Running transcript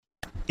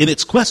In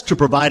its quest to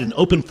provide an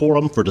open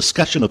forum for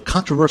discussion of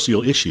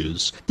controversial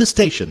issues, this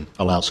station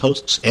allows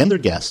hosts and their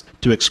guests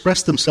to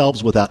express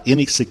themselves without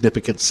any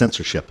significant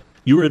censorship.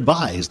 You are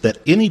advised that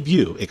any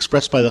view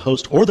expressed by the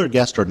host or their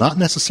guest are not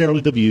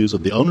necessarily the views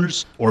of the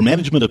owners or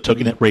management of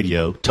TogiNet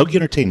Radio, Togi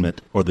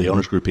Entertainment, or the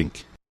Owners Group,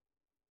 Inc.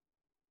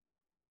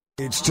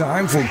 It's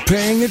time for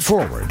Paying It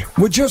Forward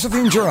with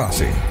Josephine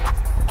Gerasi.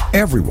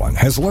 Everyone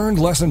has learned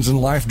lessons in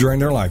life during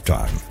their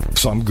lifetime.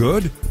 Some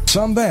good,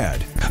 some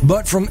bad.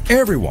 But from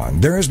everyone,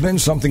 there has been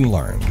something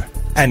learned.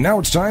 And now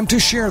it's time to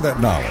share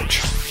that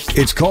knowledge.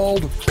 It's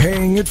called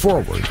Paying It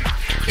Forward.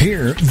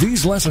 Here,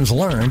 these lessons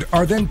learned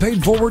are then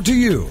paid forward to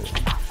you,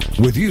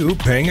 with you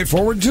paying it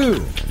forward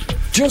too.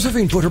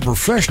 Josephine put her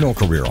professional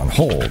career on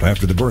hold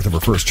after the birth of her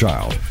first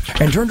child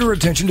and turned her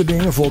attention to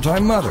being a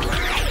full-time mother.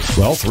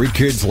 Well, 3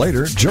 kids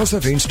later,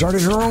 Josephine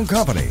started her own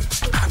company,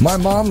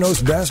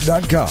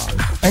 MyMomKnowsBest.com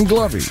and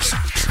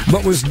Glovies,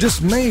 but was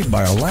dismayed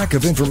by a lack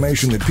of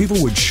information that people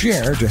would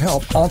share to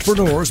help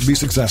entrepreneurs be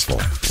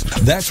successful.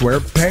 That's where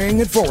Paying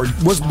It Forward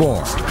was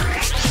born.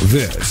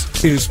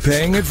 This is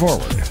Paying It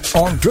Forward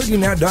on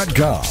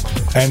TogiNet.com.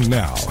 And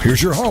now,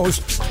 here's your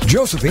host,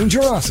 Josephine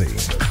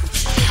Gerasi.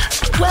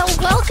 Well,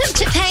 welcome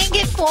to Paying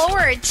It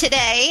Forward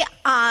today.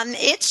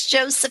 It's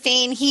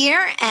Josephine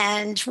here,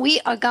 and we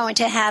are going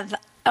to have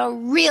a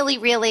really,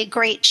 really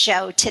great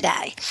show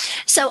today.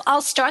 So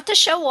I'll start the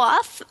show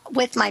off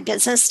with my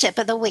business tip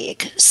of the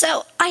week.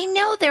 So I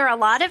know there are a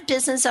lot of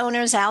business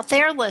owners out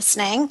there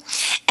listening,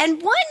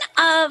 and one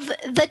of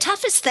the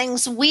toughest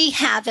things we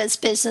have as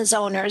business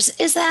owners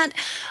is that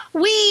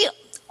we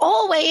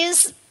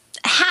always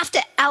have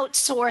to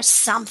outsource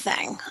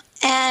something.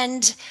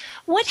 And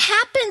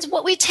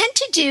what we tend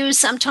to do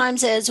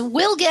sometimes is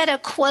we'll get a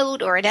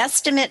quote or an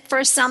estimate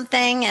for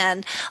something,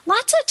 and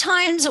lots of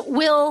times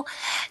we'll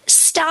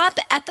stop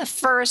at the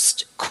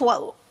first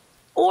quote.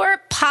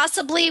 Or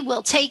possibly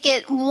we'll take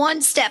it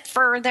one step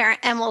further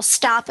and we'll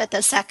stop at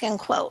the second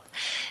quote.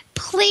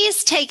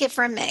 Please take it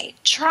from me.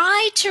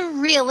 Try to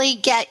really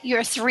get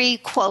your 3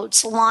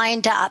 quotes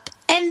lined up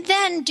and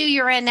then do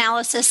your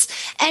analysis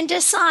and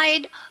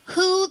decide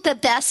who the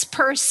best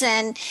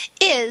person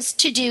is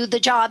to do the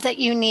job that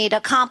you need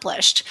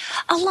accomplished.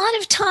 A lot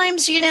of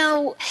times,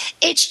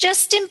 it's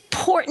just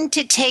important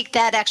to take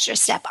that extra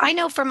step. I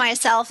know for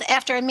myself,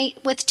 after I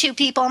meet with 2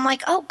 people, I'm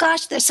like, oh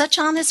gosh, they're such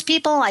honest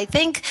people. I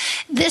think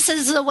this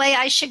is the way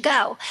I should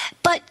go.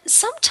 But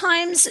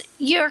sometimes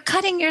you're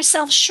cutting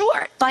yourself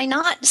short by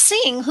not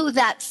seeing who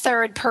that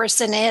third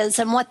person is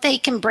and what they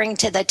can bring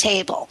to the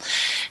table.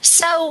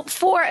 So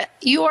for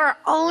your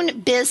own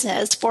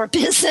business, for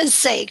business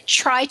sake,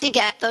 try to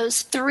get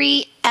those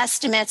 3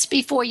 estimates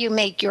before you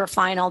make your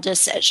final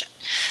decision.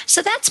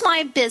 So that's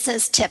my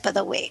business tip of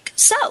the week.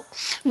 So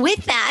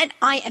with that,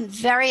 I am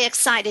very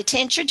excited to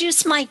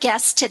introduce my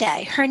guest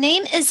today. Her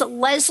name is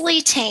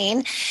Leslie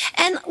Tayne,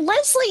 and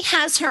Leslie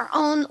has her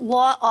own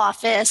law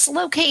office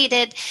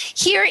located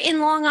here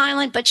in Long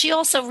Island, but she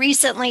also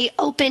recently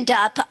opened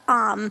up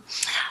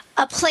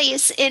a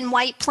place in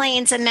White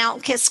Plains and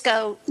Mount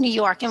Kisco, New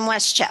York, and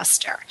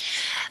Westchester.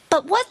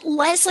 But what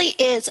Leslie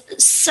is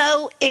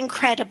so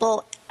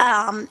incredible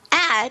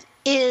at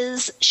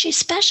is she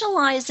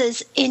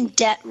specializes in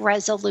debt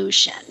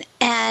resolution.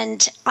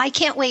 And I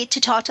can't wait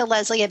to talk to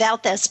Leslie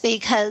about this,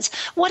 because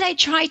what I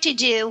try to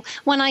do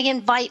when I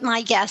invite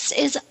my guests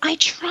is I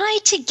try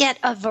to get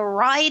a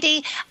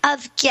variety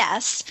of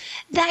guests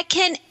that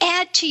can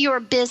add to your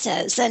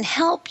business and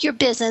help your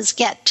business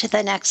get to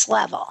the next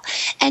level.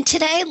 And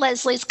today,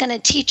 Leslie's going to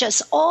teach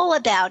us all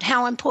about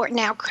how important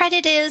our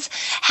credit is,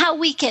 how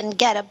we can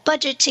get a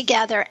budget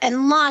together,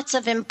 and lots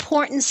of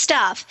important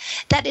stuff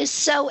that is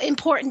so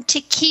important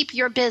to keep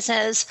your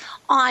business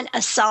on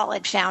a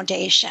solid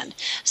foundation.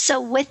 So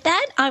with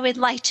that, I would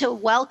like to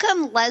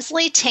welcome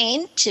Leslie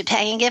Tayne to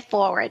Paying It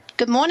Forward.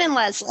 Good morning,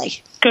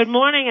 Leslie. Good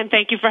morning, and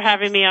thank you for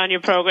having me on your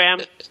program.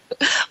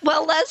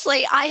 Well,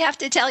 Leslie, I have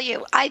to tell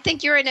you, I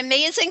think you're an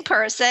amazing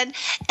person,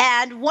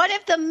 and one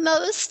of the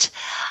most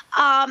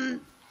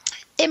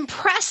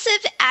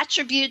impressive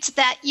attributes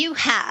that you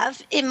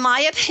have, in my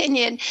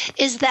opinion,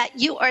 is that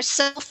you are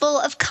so full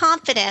of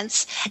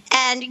confidence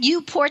and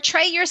you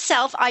portray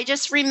yourself. I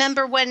just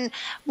remember when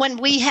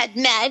we had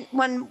met,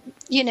 when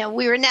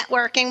we were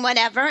networking,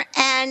 whatever,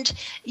 and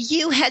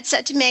you had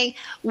said to me,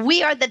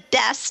 we are the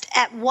best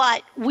at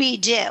what we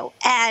do.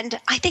 And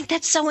I think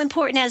that's so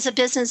important as a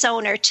business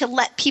owner, to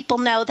let people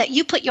know that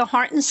you put your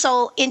heart and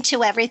soul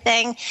into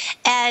everything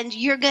and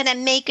you're going to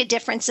make a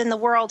difference in the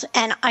world.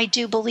 And I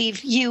do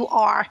believe you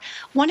are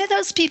one of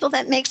those people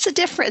that makes a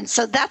difference.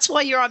 So that's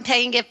why you're on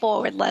Paying It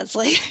Forward,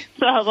 Leslie.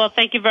 Oh, well,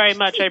 thank you very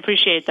much. I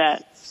appreciate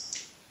that.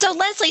 So,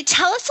 Leslie,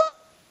 tell us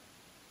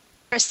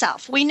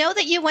yourself. We know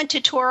that you went to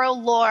Toro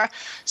Law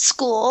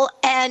School,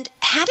 and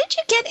how did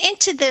you get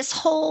into this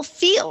whole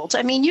field?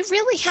 I mean, you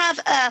really have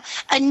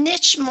a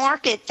niche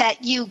market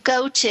that you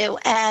go to,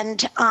 and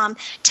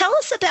tell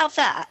us about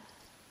that.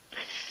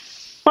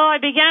 Well, I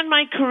began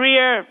my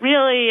career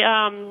really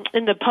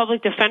in the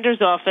public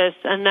defender's office,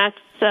 and that's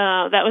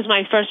that was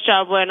my first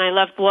job when I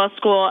left law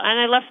school, and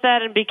I left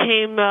that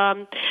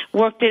and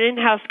worked in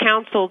in-house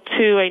counsel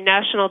to a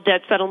national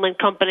debt settlement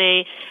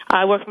company.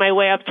 I worked my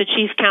way up to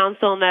chief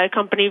counsel in that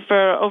company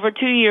for over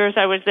 2 years.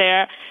 I was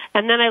there,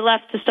 and then I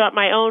left to start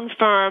my own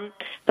firm.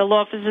 The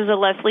law offices of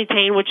Leslie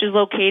Tayne, which is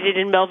located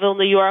in Melville,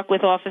 New York,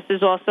 with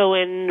offices also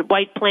in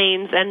White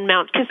Plains and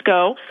Mount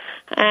Kisco.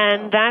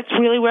 And that's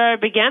really where I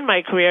began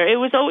my career. It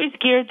was always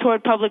geared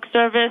toward public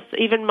service.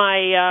 Even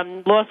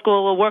my law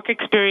school work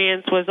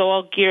experience was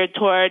all geared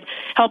toward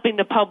helping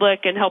the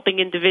public and helping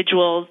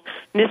individuals.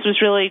 And this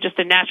was really just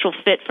a natural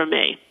fit for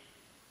me.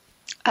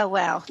 Oh,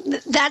 wow.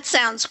 That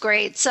sounds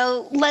great.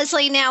 So,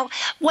 Leslie, now,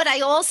 what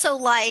I also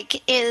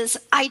like is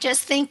I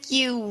just think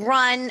you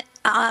run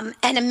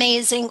an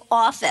amazing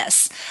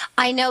office.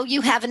 I know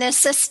you have an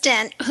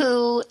assistant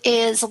who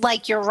is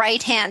like your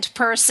right-hand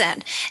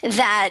person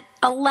that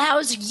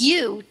allows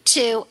you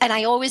to, and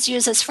I always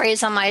use this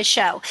phrase on my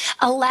show,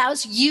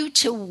 allows you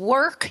to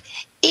work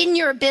in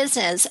your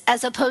business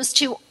as opposed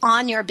to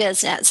on your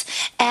business.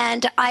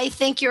 And I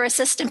think your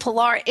assistant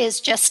Pilar is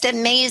just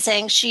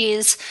amazing.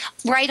 She's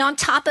right on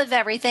top of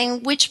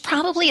everything, which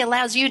probably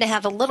allows you to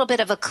have a little bit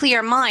of a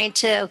clear mind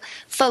to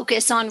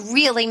focus on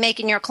really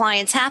making your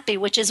clients happy,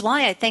 which is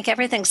why I think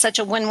everything's such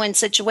a win-win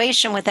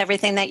situation with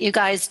everything that you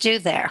guys do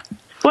there.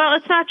 Well,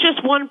 it's not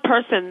just one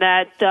person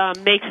that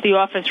makes the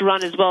office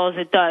run as well as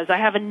it does. I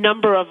have a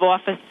number of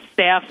office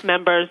staff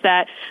members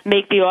that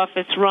make the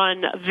office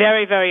run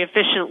very, very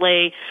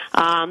efficiently.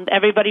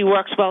 Everybody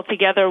works well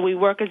together. We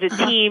work as a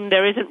team.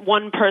 There isn't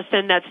one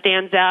person that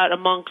stands out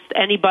amongst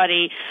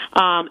anybody.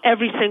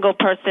 Every single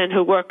person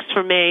who works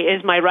for me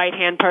is my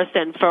right-hand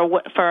person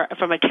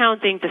from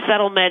accounting to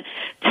settlement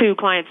to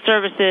client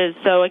services.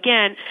 So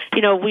again,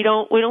 we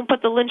don't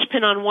put the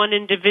linchpin on one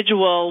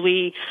individual.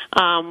 We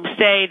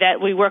say that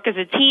we work as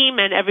a team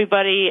and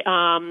everybody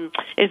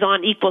is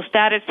on equal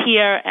status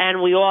here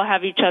and we all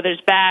have each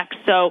other's back.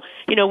 So,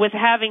 with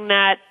having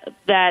that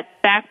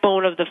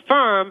backbone of the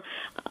firm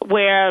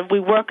where we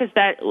work as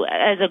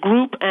a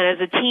group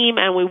and as a team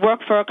and we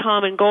work for a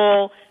common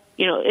goal,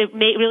 it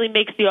really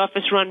makes the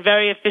office run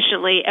very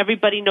efficiently.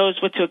 Everybody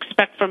knows what to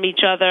expect from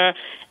each other.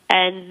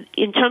 And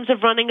in terms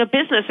of running a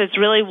business, it's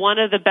really one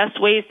of the best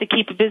ways to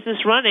keep a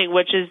business running,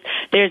 which is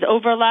there's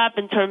overlap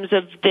in terms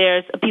of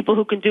there's people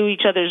who can do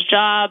each other's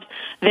jobs.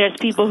 There's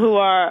people who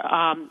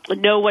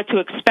know what to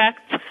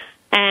expect.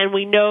 And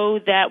we know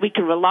that we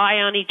can rely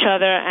on each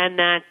other and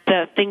that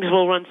things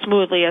will run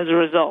smoothly as a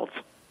result.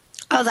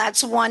 Oh,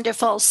 that's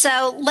wonderful.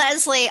 So,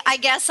 Leslie, I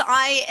guess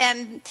I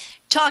am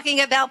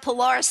talking about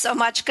Pilar so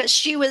much because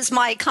she was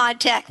my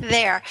contact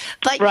there.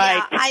 But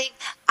right. Yeah,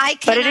 I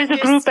can But it is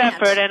a group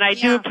effort, and I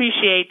do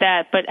appreciate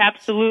that. But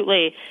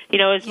absolutely,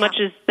 as much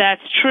as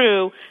that's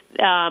true,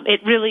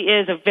 it really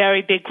is a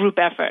very big group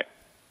effort.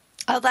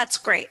 Oh, that's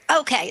great.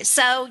 Okay,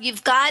 so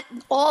you've got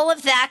all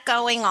of that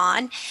going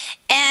on.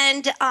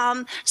 And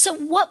so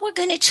what we're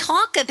going to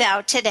talk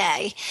about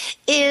today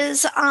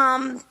is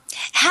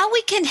how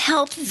we can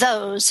help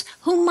those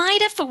who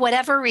might have, for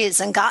whatever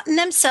reason, gotten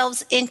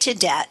themselves into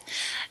debt,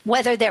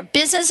 whether they're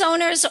business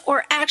owners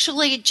or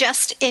actually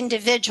just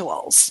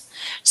individuals.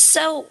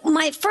 So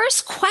my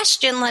first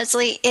question,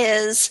 Leslie,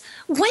 is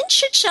when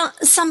should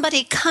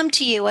somebody come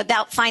to you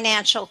about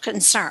financial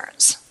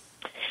concerns?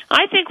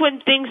 I think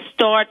when things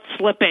start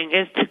slipping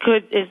is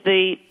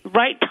the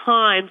right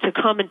time to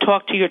come and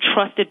talk to your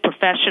trusted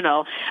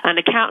professional, an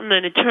accountant,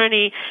 an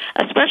attorney.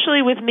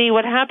 Especially with me,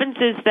 what happens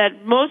is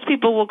that most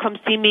people will come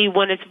see me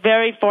when it's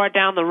very far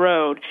down the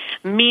road,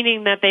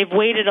 meaning that they've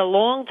waited a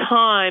long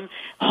time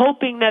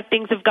hoping that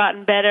things have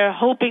gotten better,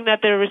 hoping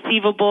that their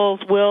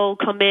receivables will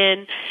come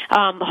in,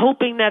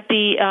 hoping that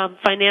the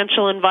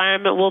financial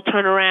environment will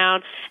turn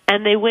around,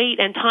 and they wait,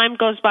 and time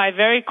goes by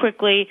very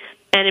quickly.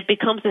 And it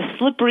becomes a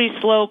slippery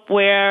slope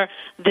where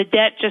the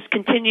debt just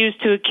continues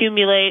to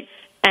accumulate,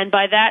 and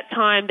by that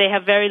time they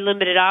have very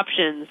limited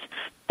options.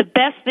 The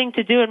best thing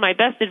to do, and my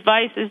best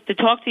advice, is to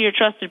talk to your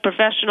trusted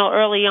professional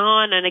early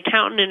on, an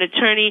accountant, an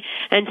attorney,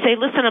 and say,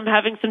 listen, I'm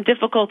having some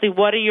difficulty.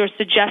 What are your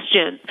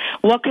suggestions?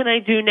 What can I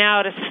do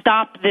now to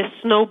stop this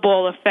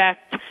snowball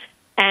effect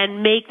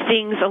and make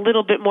things a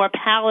little bit more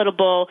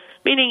palatable,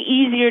 meaning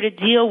easier to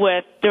deal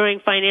with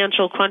during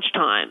financial crunch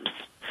times?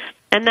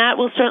 And that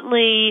will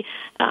certainly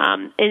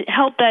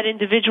help that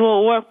individual,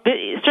 or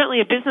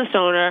certainly a business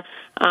owner,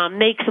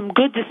 make some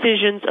good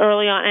decisions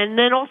early on, and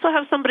then also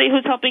have somebody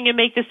who's helping you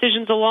make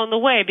decisions along the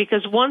way,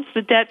 because once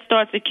the debt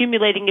starts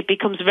accumulating, it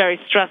becomes very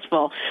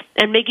stressful.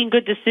 And making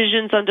good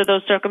decisions under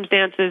those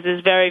circumstances is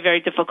very, very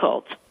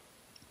difficult.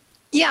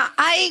 Yeah,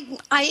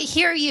 I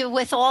hear you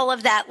with all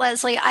of that,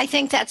 Leslie. I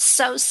think that's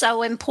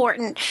so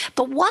important.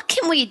 But what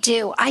can we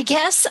do? I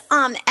guess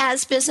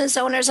as business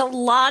owners, a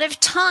lot of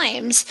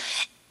times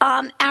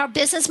our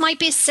business might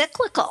be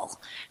cyclical.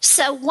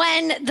 So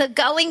when the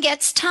going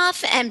gets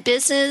tough and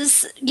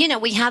business,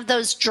 we have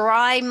those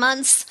dry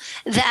months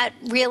that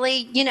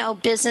really,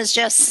 business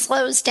just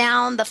slows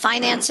down, the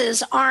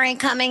finances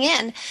aren't coming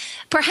in.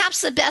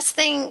 Perhaps the best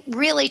thing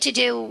really to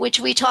do, which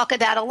we talk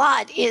about a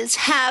lot, is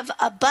have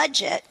a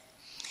budget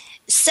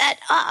set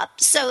up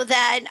so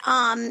that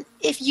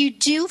if you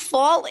do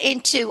fall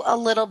into a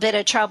little bit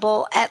of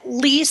trouble, at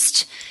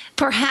least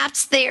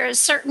perhaps there's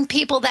certain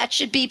people that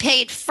should be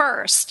paid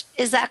first.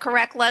 Is that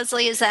correct,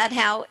 Leslie? Is that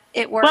how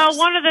it works? Well,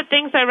 one of the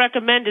things I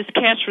recommend is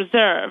cash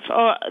reserve.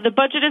 The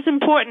budget is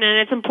important, and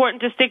it's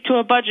important to stick to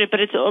a budget, but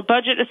it's a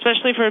budget,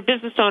 especially for a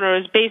business owner,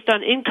 is based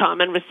on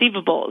income and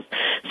receivables.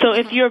 So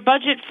if your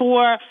budget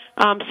for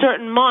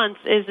certain months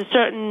is a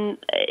certain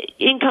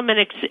income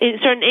and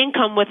certain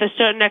income with a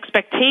certain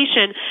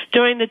expectation,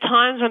 during the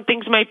times when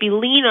things might be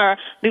leaner,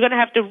 you're going to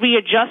have to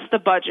readjust the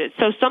budget.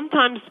 So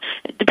sometimes,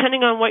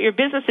 depending on what your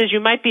business is, you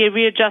might be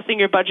readjusting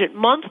your budget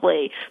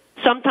monthly.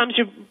 Sometimes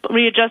you're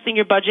readjusting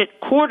your budget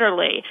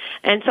quarterly,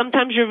 and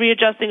sometimes you're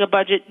readjusting a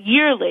budget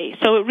yearly.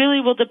 So it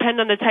really will depend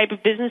on the type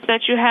of business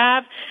that you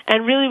have,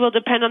 and really will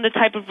depend on the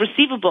type of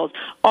receivables.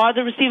 Are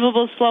the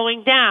receivables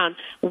slowing down?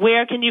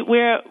 Where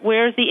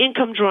is the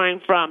income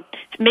drawing from?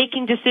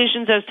 Making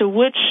decisions as to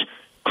which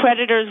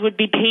creditors would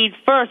be paid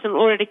first in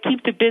order to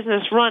keep the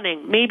business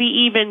running. Maybe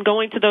even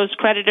going to those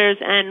creditors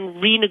and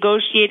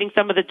renegotiating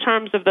some of the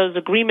terms of those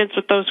agreements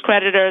with those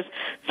creditors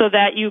so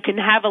that you can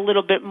have a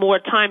little bit more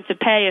time to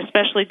pay,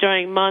 especially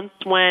during months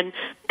when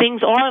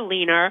things are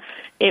leaner.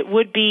 It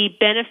would be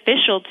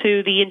beneficial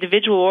to the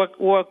individual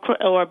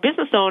or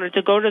business owner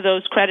to go to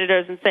those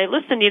creditors and say,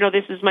 listen,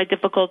 this is my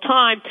difficult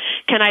time.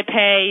 Can I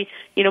pay,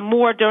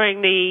 more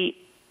during the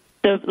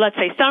let's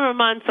say summer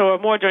months or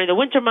more during the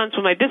winter months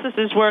when my business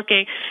is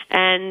working,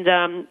 and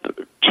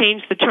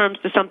change the terms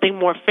to something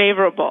more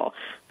favorable.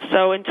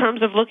 So in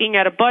terms of looking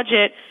at a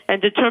budget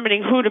and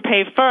determining who to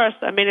pay first,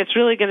 it's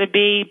really going to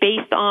be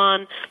based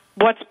on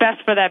what's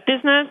best for that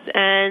business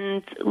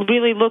and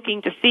really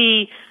looking to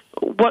see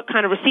what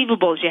kind of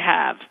receivables you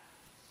have.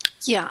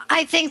 Yeah,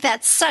 I think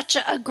that's such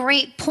a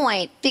great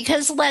point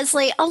because,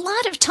 Leslie, a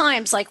lot of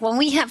times, like when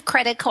we have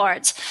credit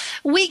cards,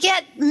 we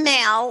get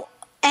mail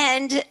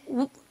and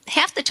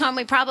half the time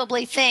we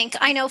probably think,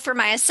 I know for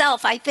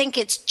myself, I think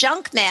it's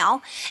junk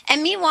mail.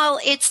 And meanwhile,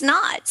 it's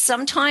not.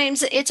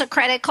 Sometimes it's a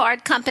credit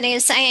card company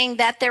is saying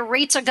that their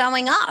rates are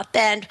going up.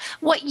 And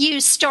what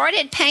you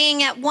started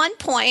paying at one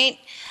point,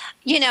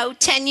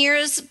 10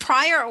 years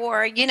prior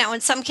or, in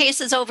some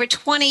cases over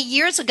 20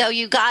 years ago,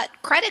 you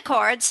got credit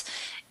cards.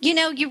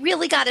 You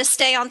really got to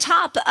stay on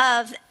top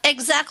of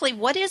exactly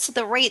what is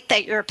the rate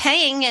that you're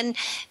paying. And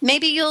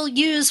maybe you'll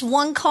use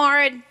one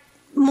card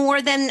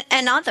more than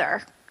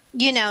another.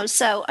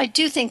 So I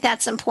do think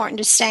that's important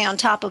to stay on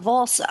top of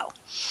also.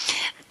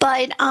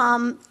 But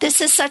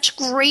this is such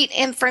great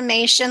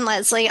information,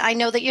 Leslie. I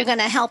know that you're going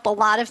to help a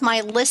lot of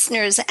my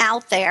listeners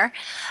out there.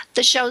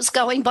 The show's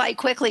going by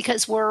quickly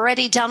because we're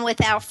already done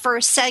with our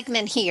first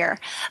segment here.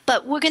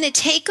 But we're going to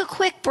take a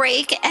quick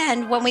break,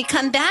 and when we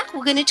come back,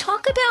 we're going to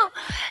talk about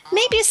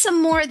maybe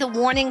some more of the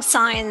warning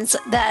signs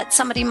that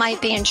somebody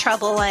might be in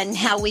trouble and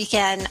how we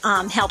can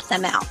help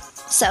them out.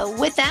 So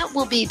with that,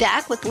 we'll be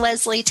back with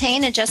Leslie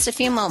Tayne in just a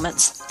few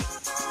moments.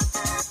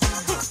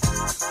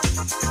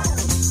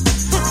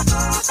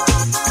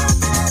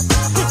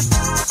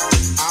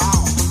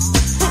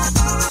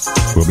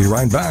 We'll be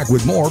right back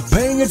with more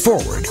Paying It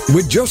Forward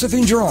with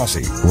Josephine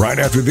Gerasi right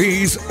after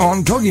these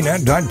on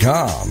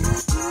TogiNet.com.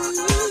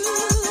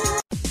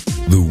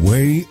 The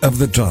Way of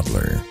the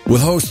Toddler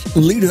with hosts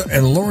Lita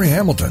and Lori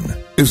Hamilton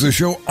is a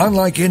show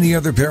unlike any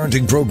other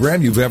parenting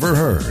program you've ever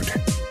heard.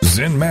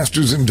 Zen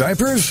Masters in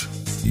Diapers?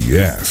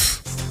 Yes.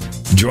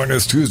 Join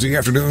us Tuesday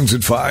afternoons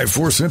at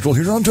 5/4 Central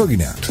here on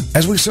TogiNet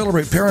as we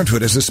celebrate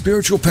parenthood as a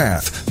spiritual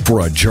path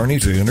for a journey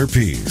to inner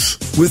peace.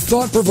 With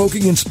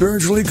thought-provoking and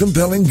spiritually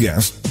compelling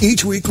guests,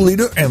 each week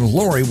Lita and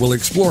Lori will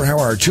explore how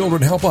our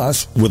children help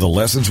us with the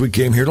lessons we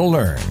came here to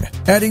learn,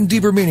 adding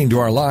deeper meaning to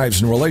our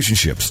lives and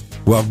relationships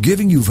while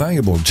giving you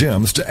valuable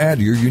gems to add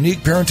to your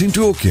unique parenting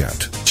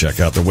toolkit. Check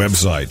out the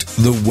website,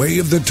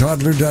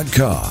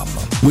 thewayofthetoddler.com.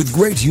 With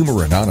great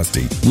humor and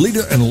honesty,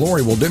 Lita and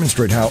Lori will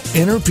demonstrate how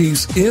inner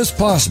peace is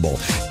possible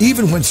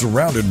even when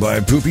surrounded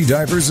by poopy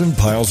diapers and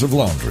piles of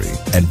laundry,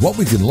 and what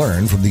we can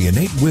learn from the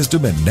innate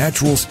wisdom and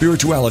natural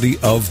spirituality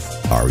of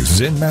our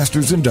Zen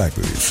Masters in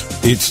Diapers.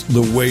 It's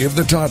The Way of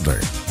the Toddler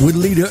with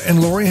Lita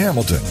and Lori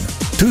Hamilton,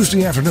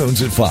 Tuesday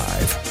afternoons at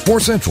 5/4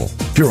 Central,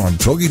 here on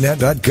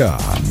TogiNet.com.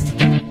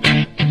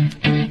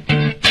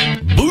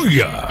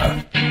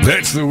 Booyah!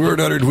 That's the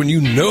word uttered when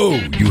you know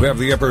you have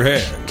the upper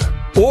hand,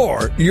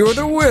 or you're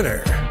the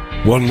winner.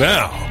 Well,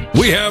 now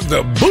we have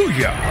the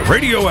Booyah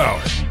Radio Hour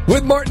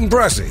with Martin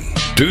Bressy,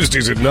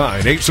 Tuesdays at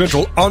 9, 8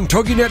 Central on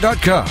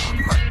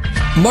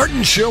TogiNet.com.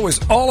 Martin's show is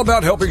all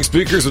about helping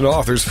speakers and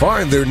authors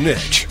find their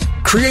niche,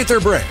 create their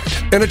brand,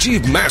 and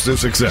achieve massive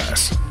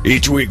success.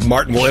 Each week,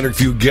 Martin will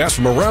interview guests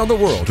from around the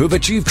world who have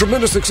achieved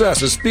tremendous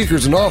success as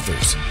speakers and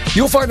authors.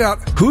 You'll find out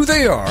who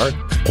they are,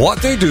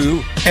 what they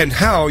do, and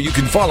how you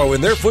can follow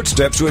in their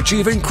footsteps to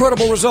achieve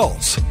incredible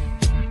results.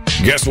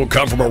 Guests will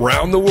come from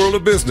around the world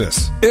of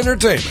business,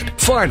 entertainment,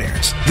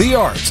 finance, the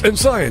arts, and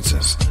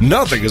sciences.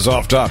 Nothing is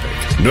off topic.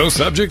 No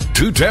subject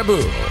too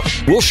taboo.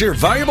 We'll share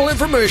valuable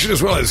information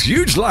as well as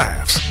huge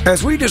laughs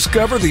as we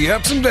discover the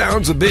ups and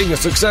downs of being a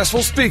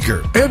successful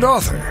speaker and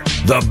author.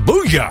 The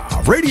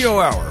Booyah Radio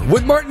Hour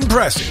with Martin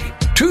Pressey.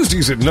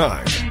 Tuesdays at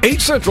 9,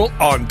 8 Central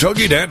on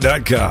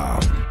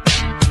TogiNet.com.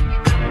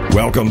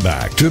 Welcome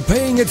back to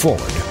Paying It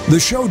Forward, the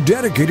show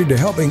dedicated to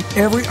helping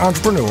every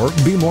entrepreneur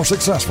be more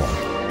successful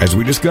as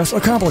we discuss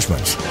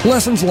accomplishments,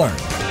 lessons learned,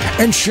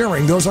 and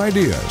sharing those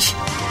ideas.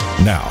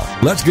 Now,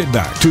 let's get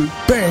back to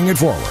Paying It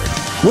Forward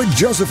with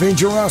Josephine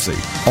Girassi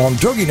on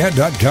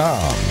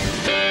TogiNet.com.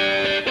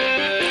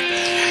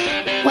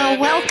 Well,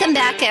 welcome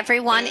back,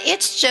 everyone.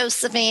 It's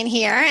Josephine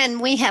here, and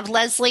we have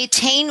Leslie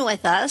Tayne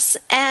with us,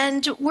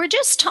 and we're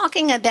just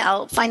talking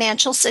about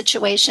financial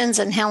situations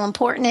and how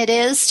important it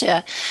is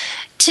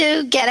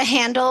to get a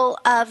handle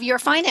of your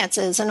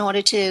finances in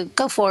order to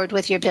go forward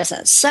with your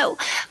business. So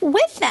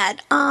with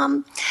that,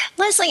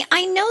 Leslie,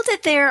 I know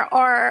that there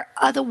are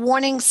other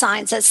warning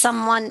signs that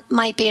someone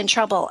might be in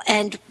trouble.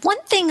 And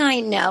one thing I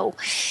know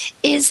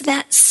is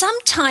that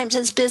sometimes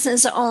as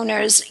business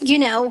owners,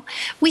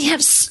 we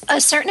have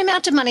a certain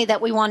amount of money that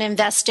we want to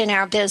invest in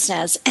our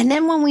business. And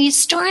then when we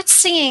start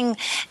seeing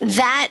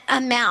that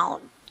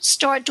amount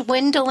start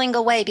dwindling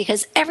away,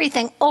 because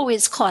everything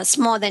always costs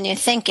more than you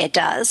think it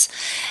does,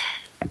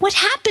 what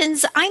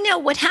happens, I know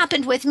what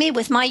happened with me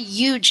with my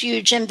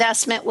huge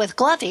investment with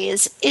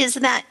Glovies, is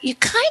that you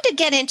kind of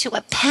get into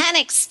a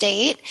panic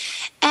state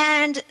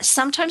and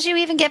sometimes you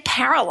even get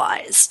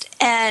paralyzed.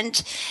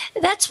 And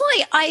that's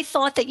why I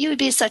thought that you would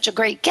be such a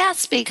great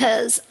guest,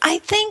 because I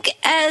think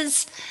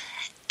as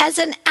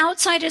an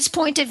outsider's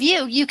point of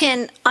view, you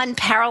can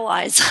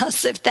unparalyze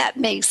us, if that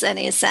makes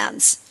any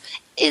sense.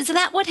 Is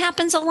that what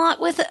happens a lot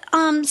with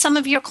some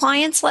of your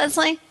clients,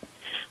 Leslie?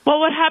 Well,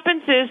 what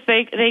happens is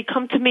they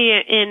come to me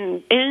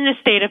in a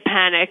state of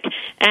panic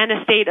and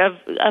a state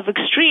of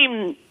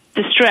extreme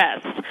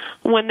distress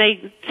when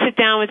they sit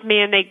down with me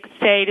and they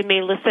say to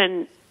me,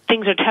 listen,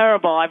 things are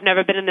terrible. I've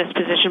never been in this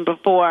position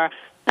before.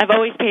 I've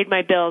always paid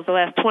my bills the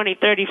last 20,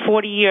 30,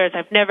 40 years.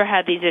 I've never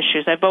had these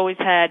issues. I've always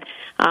had,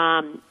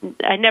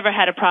 I never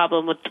had a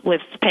problem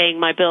with paying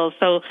my bills.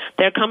 So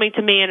they're coming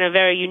to me in a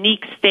very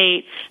unique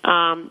state.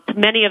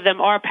 Many of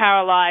them are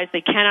paralyzed.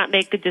 They cannot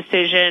make a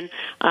decision.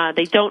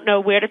 They don't know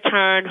where to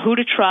turn, who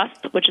to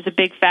trust, which is a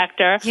big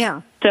factor.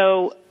 Yeah.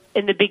 So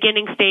in the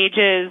beginning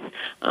stages,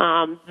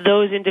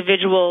 those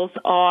individuals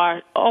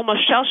are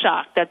almost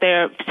shell-shocked that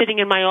they're sitting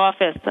in my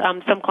office.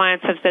 Some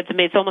clients have said to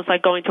me, it's almost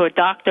like going to a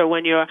doctor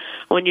when you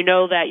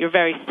know that you're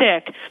very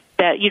sick,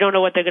 that you don't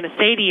know what they're going to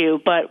say to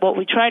you. But what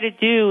we try to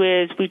do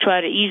is we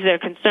try to ease their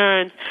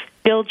concerns.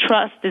 Build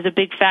trust is a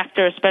big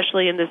factor,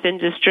 especially in this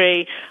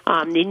industry.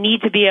 You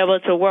need to be able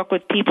to work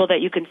with people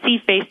that you can see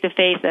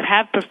face-to-face, that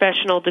have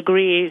professional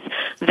degrees,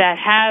 that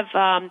have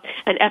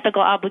an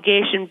ethical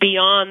obligation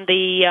beyond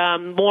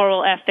the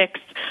moral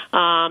ethics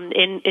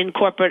in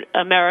corporate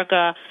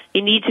America.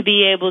 You need to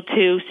be able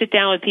to sit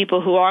down with people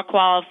who are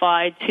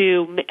qualified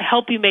to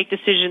help you make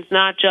decisions,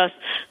 not just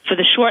for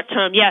the short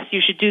term. Yes,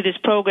 you should do this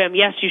program.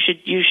 Yes, you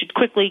should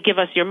quickly give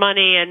us your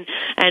money and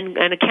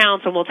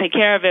accounts, and we'll take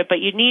care of it. But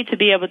you need to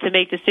be able to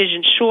make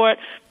decisions short,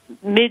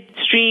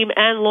 midstream,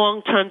 and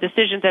long-term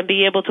decisions, and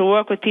be able to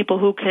work with people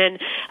who can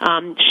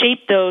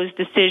shape those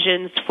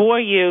decisions for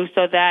you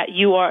so that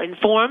you are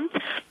informed,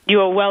 you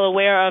are well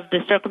aware of the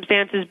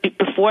circumstances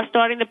before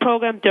starting the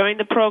program, during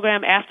the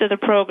program, after the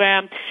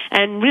program,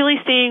 and really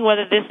seeing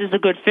whether this is a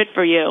good fit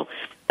for you.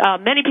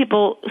 Many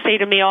people say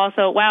to me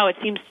also, wow, it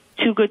seems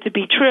too good to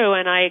be true,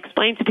 and I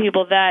explain to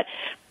people that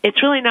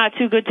it's really not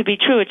too good to be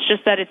true. It's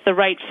just that it's the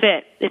right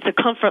fit. It's a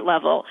comfort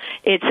level.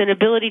 It's an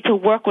ability to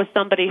work with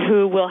somebody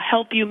who will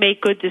help you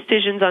make good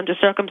decisions under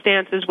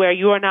circumstances where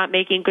you are not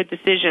making good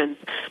decisions.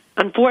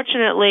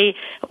 Unfortunately,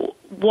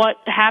 what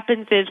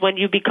happens is when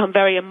you become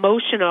very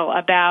emotional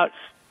about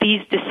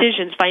these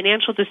decisions,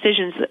 financial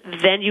decisions,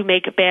 then you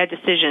make bad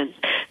decisions.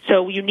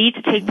 So you need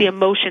to take the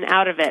emotion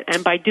out of it.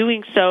 And by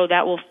doing so,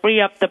 that will free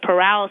up the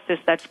paralysis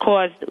that's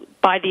caused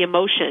by the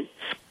emotion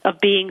of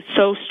being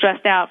so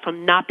stressed out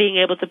from not being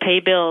able to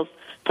pay bills,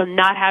 from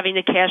not having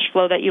the cash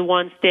flow that you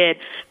once did,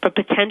 for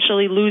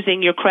potentially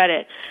losing your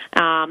credit,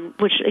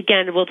 which,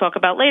 again, we'll talk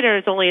about later,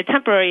 is only a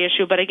temporary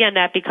issue. But, again,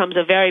 that becomes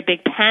a very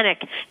big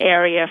panic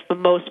area for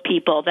most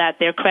people, that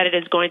their credit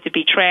is going to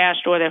be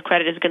trashed or their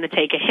credit is going to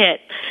take a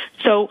hit.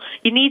 So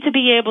you need to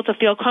be able to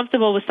feel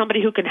comfortable with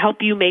somebody who can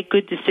help you make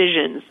good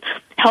decisions,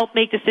 help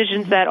make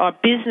decisions that are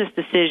business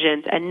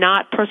decisions and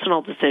not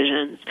personal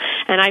decisions.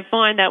 And I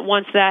find that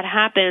once that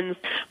happens,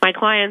 my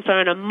clients are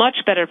in a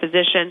much better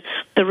position.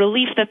 The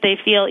relief that they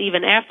feel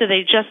even after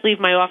they just leave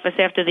my office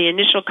after the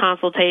initial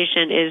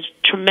consultation is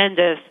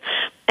tremendous.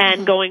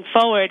 And going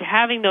forward,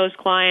 having those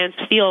clients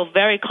feel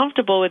very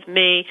comfortable with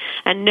me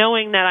and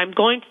knowing that I'm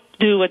going to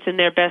do what's in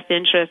their best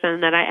interest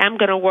and that I am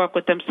going to work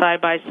with them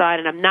side by side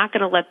and I'm not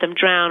going to let them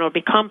drown or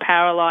become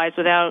paralyzed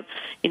without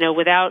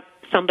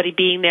somebody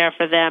being there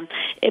for them.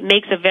 It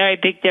makes a very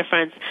big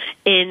difference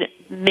in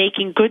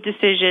making good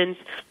decisions,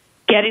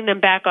 getting them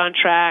back on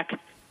track,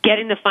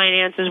 getting the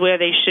finances where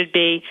they should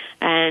be,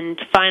 and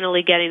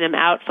finally getting them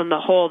out from the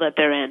hole that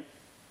they're in.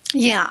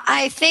 Yeah,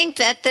 I think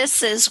that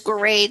this is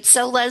great.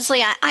 So,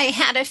 Leslie, I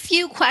had a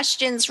few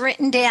questions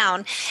written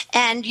down,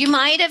 and you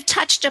might have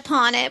touched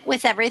upon it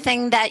with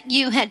everything that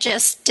you had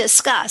just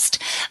discussed.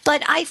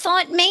 But I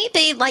thought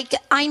maybe, like,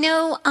 I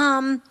know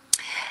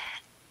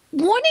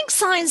warning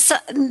signs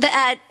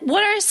that,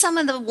 what are some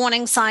of the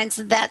warning signs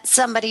that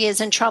somebody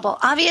is in trouble?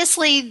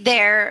 Obviously,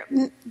 they're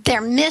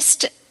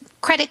missed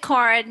credit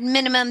card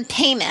minimum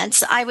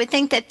payments. I would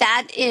think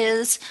that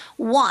is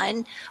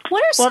one.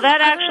 What are some Well,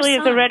 that other actually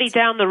signs? is already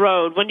down the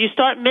road. When you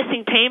start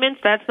missing payments,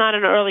 that's not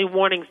an early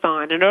warning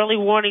sign. An early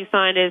warning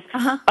sign is,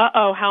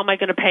 uh-oh, how am I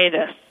going to pay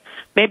this?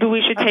 Maybe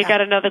we should take out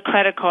another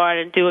credit card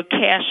and do a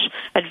cash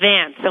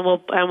advance, and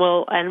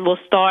we'll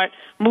start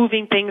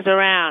moving things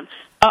around.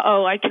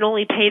 Uh-oh, I can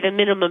only pay the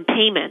minimum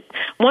payment.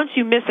 Once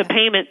you miss a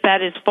payment,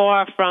 that is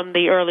far from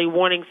the early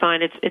warning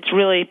sign. It's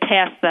really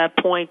past that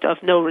point of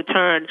no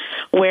return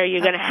where you're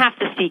going to have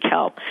to seek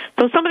help.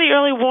 So some of the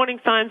early warning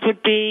signs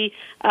would be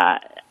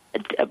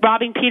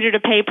robbing Peter to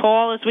pay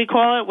Paul, as we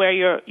call it, where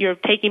you're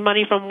taking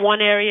money from one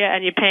area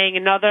and you're paying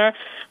another,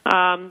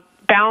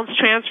 balance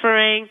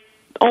transferring,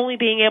 only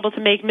being able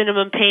to make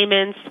minimum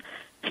payments,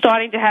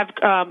 starting to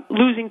have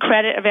losing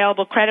credit,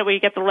 available credit, where you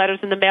get the letters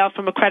in the mail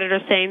from a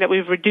creditor saying that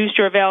we've reduced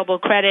your available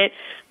credit,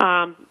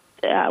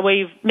 where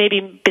you've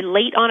maybe been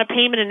late on a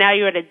payment and now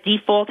you're at a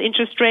default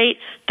interest rate.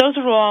 Those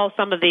are all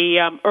some of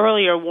the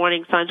earlier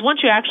warning signs.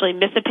 Once you actually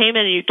miss a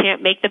payment and you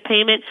can't make the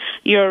payment,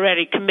 you're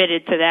already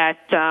committed to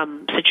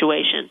that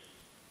situation.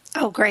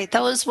 Oh, great.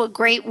 Those were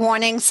great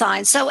warning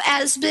signs. So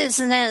as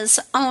business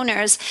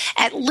owners,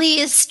 at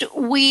least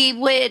we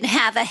would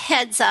have a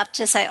heads up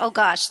to say, oh,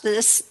 gosh,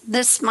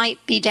 this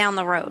might be down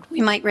the road. We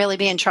might really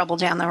be in trouble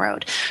down the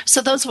road.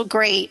 So those were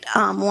great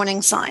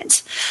warning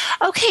signs.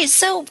 Okay,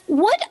 so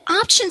what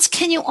options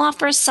can you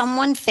offer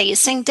someone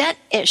facing debt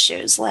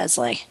issues,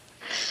 Leslie?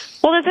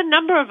 Well, there's a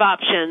number of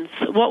options.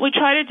 What we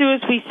try to do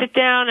is we sit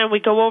down and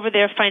we go over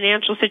their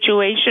financial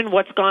situation,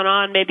 what's gone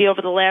on maybe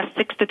over the last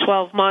 6 to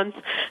 12 months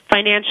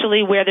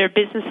financially, where their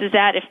business is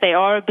at, if they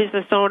are a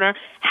business owner,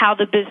 how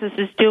the business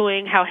is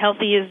doing, how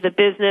healthy is the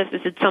business, is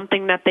it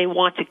something that they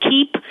want to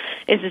keep,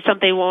 is it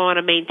something they want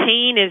to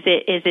maintain, is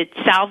it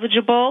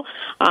salvageable,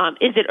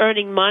 is it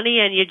earning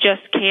money and you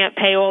just can't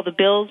pay all the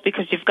bills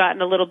because you've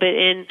gotten a little bit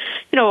in,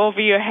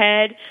 over your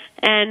head,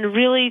 and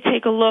really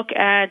take a look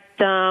at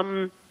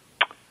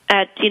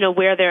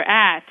where they're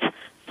at,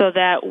 so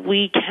that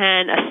we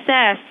can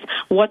assess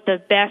what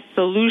the best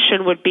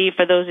solution would be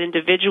for those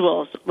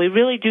individuals. We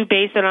really do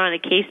base it on a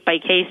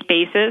case-by-case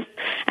basis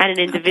and an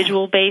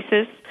individual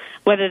basis,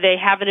 whether they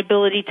have an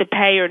ability to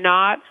pay or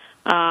not.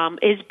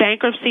 Is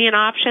bankruptcy an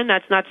option?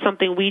 That's not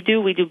something we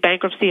do. We do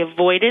bankruptcy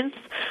avoidance.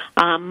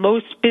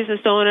 Most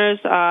business owners,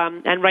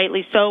 and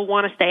rightly so,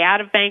 want to stay out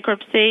of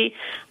bankruptcy.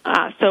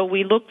 So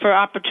we look for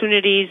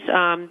opportunities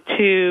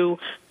to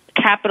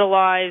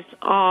capitalize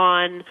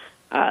on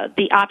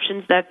the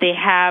options that they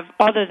have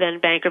other than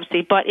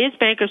bankruptcy. But is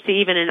bankruptcy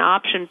even an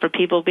option for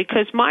people?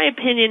 Because my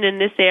opinion in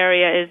this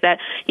area is that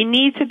you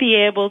need to be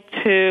able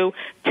to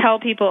tell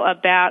people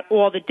about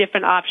all the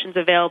different options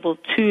available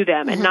to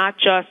them, and not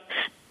just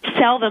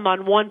sell them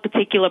on one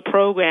particular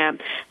program.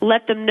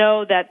 Let them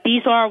know that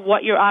these are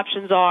what your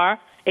options are.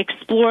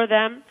 Explore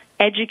them.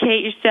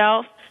 Educate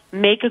yourself.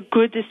 Make a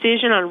good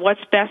decision on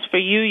what's best for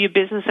you, your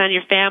business, and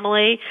your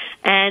family,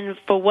 and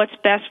for what's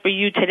best for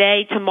you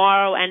today,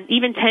 tomorrow, and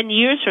even 10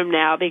 years from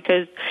now,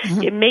 because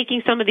in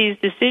making some of these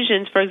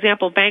decisions, for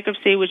example,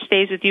 bankruptcy, which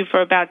stays with you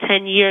for about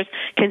 10 years,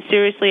 can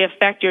seriously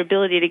affect your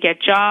ability to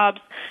get jobs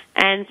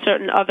and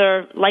certain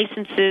other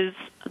licenses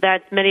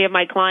that many of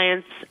my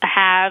clients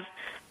have.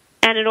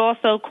 And it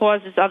also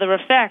causes other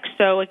effects.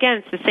 So, again,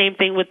 it's the same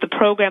thing with the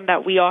program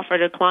that we offer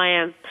to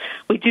clients.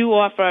 We do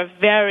offer a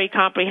very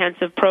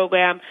comprehensive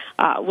program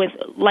with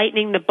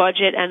lightening the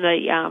budget and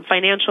the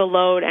financial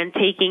load and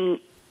taking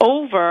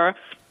over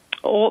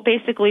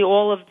basically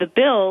all of the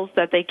bills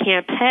that they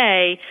can't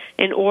pay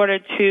in order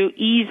to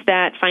ease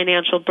that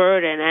financial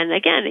burden. And,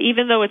 again,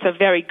 even though it's a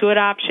very good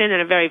option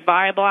and a very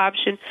viable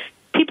option,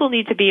 people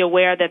need to be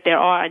aware that there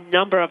are a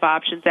number of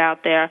options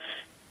out there,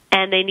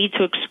 and they need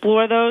to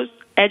explore those,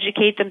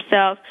 educate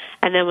themselves,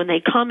 and then when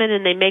they come in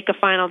and they make a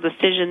final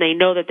decision, they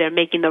know that they're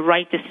making the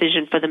right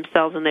decision for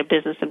themselves and their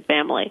business and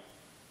family.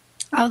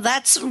 Oh,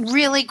 that's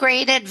really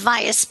great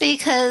advice,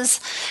 because,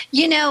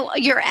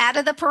 you're out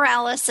of the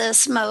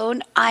paralysis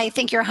mode. I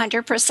think you're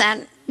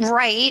 100%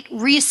 right.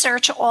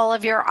 Research all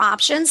of your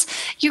options.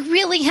 You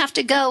really have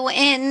to go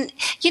in.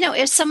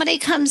 If somebody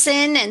comes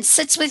in and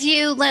sits with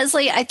you,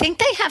 Leslie, I think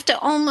they have to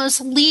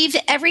almost leave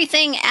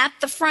everything at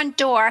the front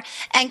door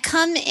and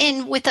come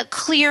in with a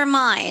clear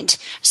mind,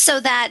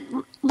 so that,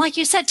 like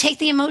you said, take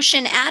the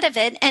emotion out of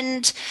it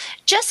and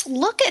just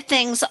look at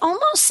things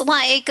almost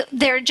like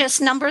they're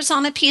just numbers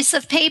on a piece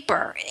of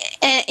paper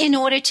in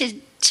order to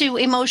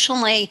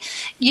emotionally,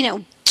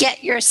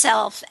 get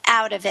yourself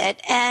out of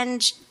it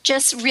and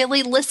just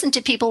really listen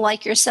to people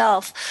like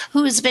yourself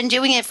who's been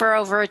doing it for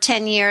over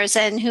 10 years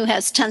and who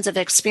has tons of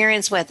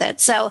experience with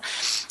it. So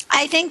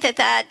I think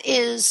that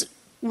is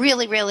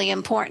really, really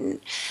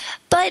important.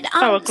 But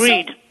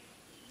agreed.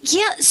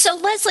 So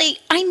Leslie,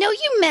 I know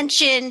you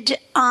mentioned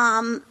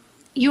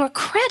your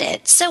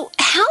credit. So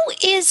how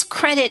is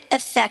credit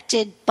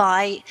affected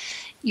by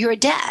your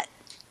debt?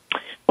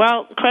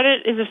 Well,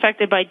 credit is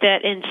affected by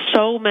debt in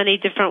so many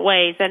different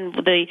ways, and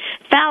the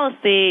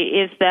fallacy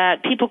is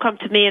that people come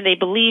to me and they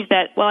believe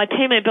that, well, I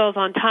pay my bills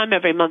on time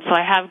every month, so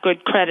I have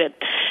good credit.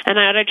 And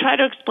what I try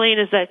to explain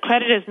is that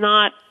credit is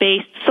not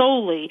based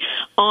solely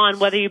on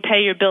whether you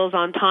pay your bills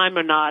on time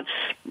or not.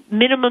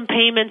 Minimum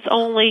payments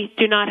only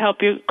do not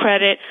help your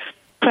credit.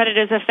 Credit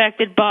is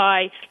affected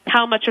by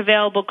how much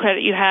available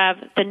credit you have,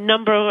 the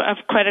number of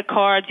credit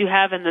cards you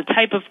have, and the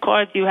type of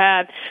cards you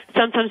have.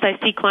 Sometimes I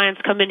see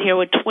clients come in here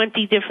with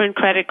 20 different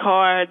credit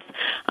cards.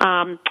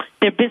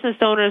 They're business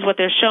owners. What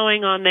they're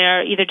showing on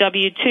their either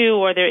W-2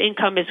 or their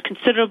income is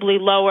considerably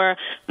lower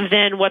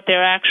than what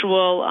their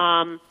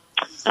actual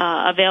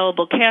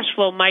available cash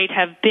flow might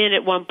have been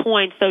at one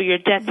point. So your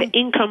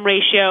debt-to-income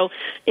ratio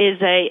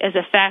is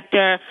a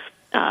factor.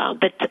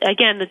 But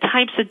again, the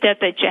types of debt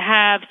that you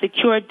have,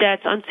 secured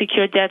debts,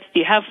 unsecured debts, do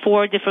you have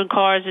 4 different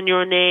cars in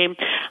your name,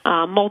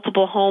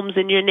 multiple homes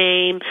in your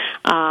name?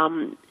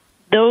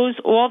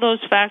 All those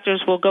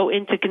factors will go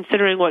into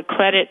considering what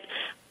credit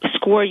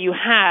score you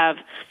have.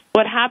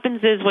 What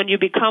happens is when you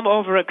become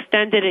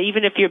overextended,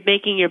 even if you're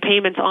making your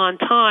payments on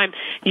time,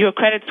 your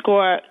credit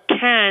score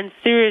can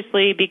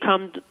seriously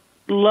become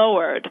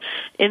lowered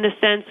in the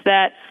sense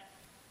that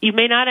you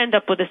may not end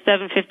up with a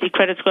 750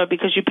 credit score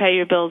because you pay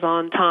your bills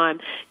on time.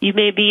 You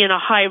may be in a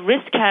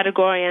high-risk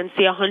category and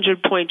see a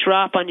 100-point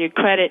drop on your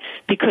credit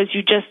because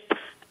you just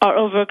are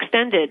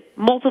overextended.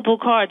 Multiple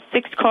cards,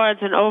 6 cards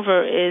and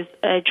over is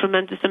a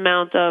tremendous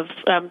amount of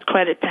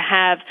credit to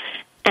have.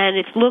 And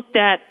it's looked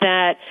at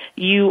that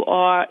you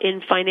are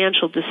in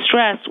financial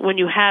distress when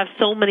you have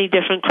so many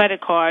different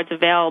credit cards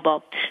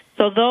available.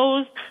 So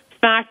those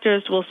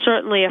factors will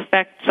certainly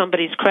affect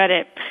somebody's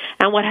credit.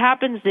 And what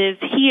happens is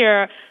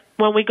here,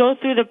 when we go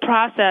through the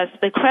process,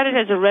 the credit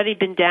has already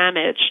been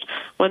damaged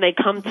when they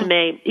come to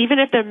me. Even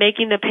if they're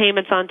making the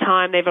payments on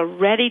time, they've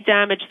already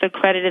damaged the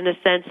credit in the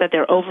sense that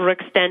they're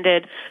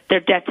overextended, their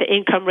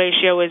debt-to-income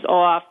ratio is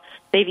off,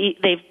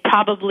 they've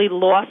probably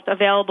lost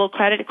available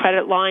credit.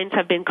 Credit lines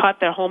have been cut,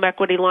 their home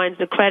equity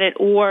lines of credit,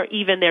 or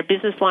even their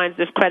business lines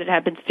of credit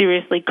have been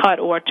seriously cut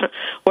or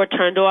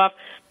turned off.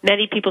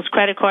 Many people's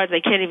credit cards,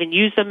 they can't even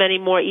use them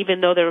anymore,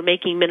 even though they were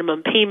making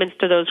minimum payments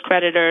to those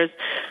creditors.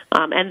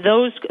 And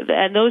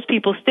those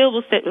people still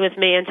will sit with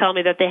me and tell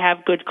me that they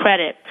have good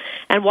credit.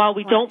 And while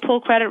we don't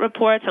pull credit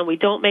reports and we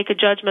don't make a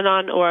judgment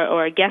on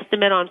or a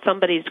guesstimate on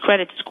somebody's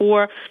credit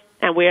score,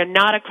 and we are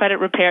not a credit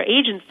repair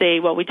agency,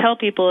 what we tell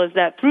people is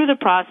that through the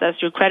process,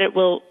 your credit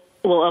will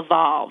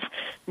evolve,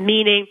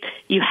 meaning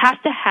you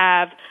have to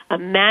have a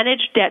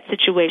managed debt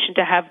situation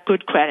to have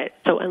good credit.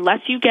 So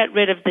unless you get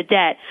rid of the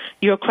debt,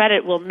 your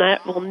credit will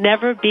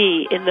never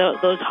be in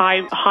those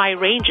high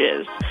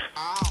ranges.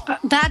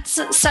 That's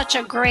such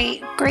a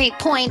great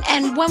point.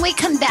 And when we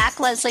come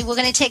back, Leslie, we're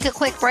going to take a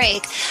quick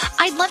break.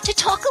 I'd love to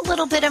talk a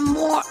little bit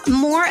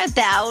more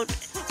about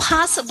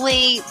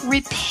possibly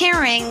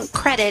repairing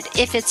credit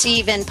if it's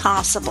even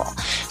possible.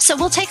 So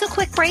we'll take a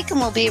quick break and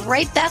we'll be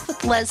right back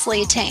with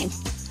Leslie Tayne.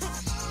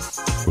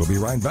 We'll be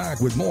right back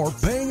with more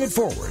Paying It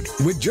Forward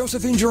with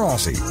Josephine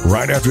Gerasi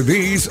right after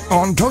these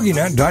on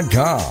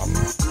TogiNet.com.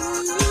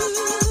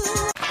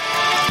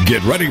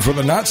 Get ready for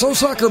the Not So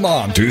Soccer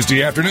Mom,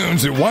 Tuesday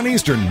afternoons at 1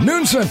 Eastern,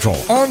 noon Central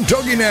on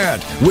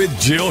TogiNet with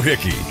Jill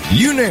Hickey.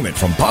 You name it,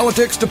 from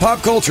politics to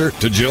pop culture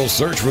to Jill's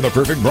search for the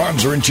perfect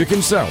bronzer and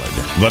chicken salad.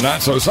 The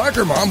Not So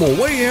Soccer Mom will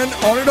weigh in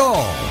on it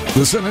all.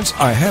 The sentence,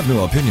 "I have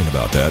no opinion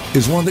about that,"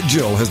 is one that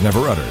Jill has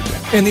never uttered.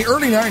 In the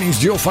early 90s,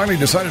 Jill finally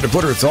decided to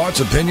put her thoughts,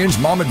 opinions,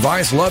 mom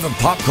advice, love of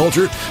pop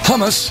culture,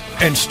 hummus,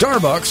 and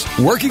Starbucks,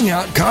 working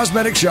out,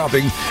 cosmetic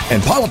shopping,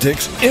 and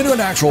politics into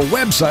an actual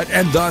website,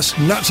 and thus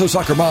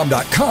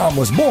NotSoSoccerMom.com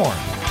was born.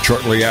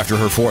 Shortly after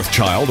her 4th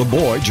child, a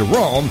boy,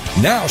 Jerome,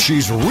 now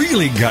she's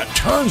really got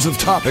tons of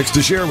topics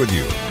to share with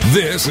you.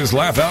 This is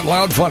Laugh Out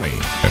Loud Funny,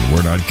 and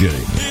we're not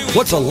kidding.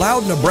 What's a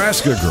loud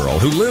Nebraska girl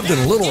who lived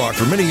in Little Rock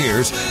for many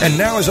years and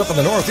now is up in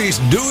the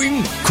Northeast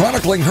doing?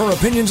 Chronicling her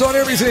opinions on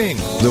everything.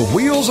 The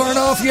wheels aren't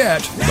off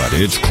yet, but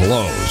it's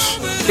close.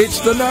 It's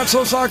the Not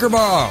So Soccer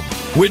Mom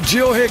with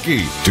Jill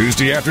Hickey,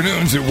 Tuesday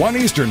afternoons at 1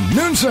 Eastern,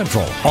 noon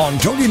Central on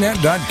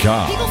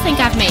TogiNet.com. People think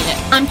I've made it.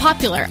 I'm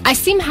popular. I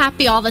seem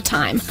happy all the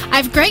time. I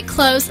have great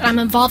clothes and I'm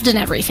involved in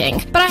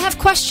everything. But I have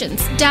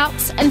questions,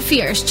 doubts, and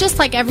fears, just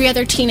like every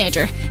other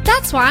teenager.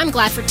 That's why I'm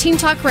glad for Teen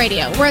Talk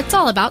Radio, where it's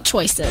all about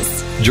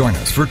choices. Join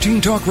us for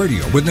Teen Talk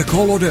Radio with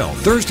Nicole Odell,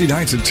 Thursday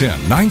nights at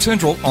 10, 9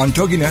 Central on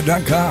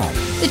TogiNet.com.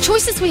 The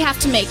choices we have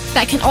to make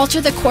that can alter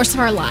the course of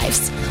our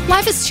lives.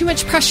 Life is too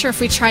much pressure if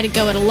we try to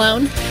go it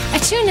alone. I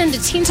tune in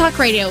to Teen Talk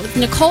Radio with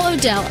Nicole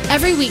Odell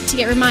every week to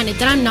get reminded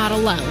that I'm not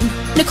alone.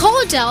 Nicole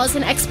Odell is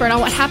an expert on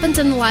what happens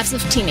in the lives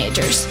of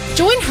teenagers.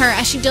 Join her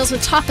as she deals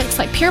with topics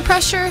like peer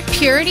pressure,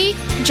 purity,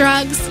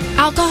 drugs,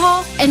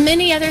 alcohol, and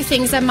many other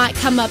things that might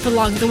come up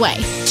along the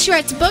way. She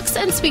writes books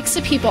and speaks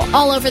to people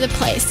all over the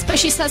place, but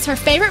she says her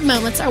favorite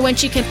moments are when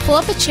she can pull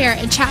up a chair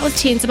and chat with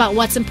teens about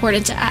what's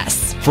important to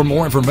us. For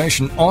more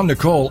information on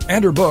Nicole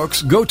and her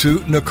books, go to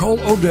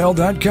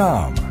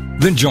NicoleOdell.com.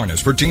 Then join us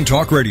for Teen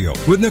Talk Radio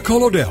with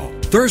Nicole Odell,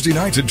 Thursday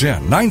nights at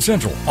 10, 9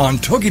 Central on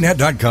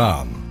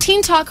TogiNet.com.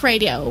 Teen Talk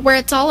Radio, where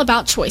it's all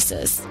about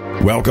choices.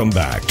 Welcome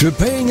back to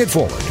Paying It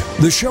Forward,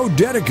 the show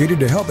dedicated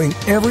to helping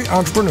every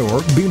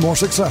entrepreneur be more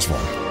successful,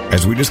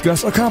 as we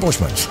discuss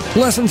accomplishments,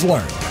 lessons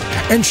learned,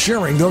 and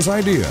sharing those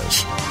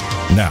ideas.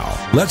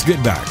 Now, let's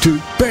get back to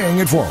Paying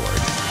It Forward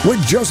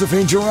with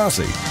Josephine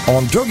Girassi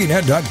on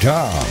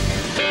TogiNet.com.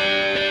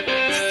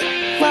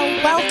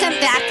 Well, welcome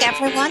back,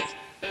 everyone.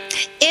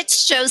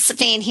 It's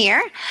Josephine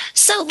here.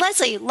 So,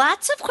 Leslie,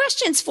 lots of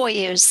questions for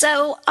you.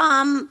 So,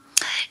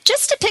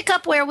 just to pick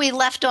up where we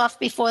left off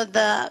before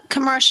the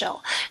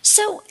commercial.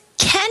 So,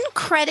 can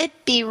credit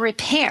be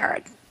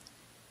repaired?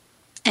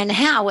 And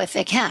how, if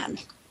it can?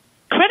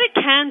 Credit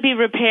can be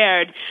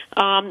repaired.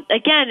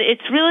 Again,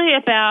 it's really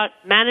about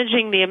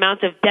managing the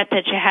amount of debt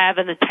that you have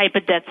and the type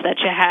of debts that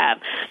you have.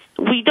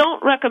 We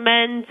don't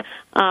recommend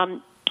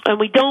and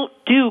we don't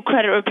do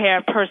credit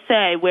repair per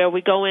se, where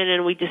we go in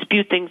and we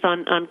dispute things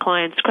on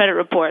clients' credit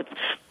reports.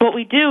 What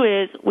we do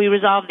is we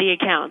resolve the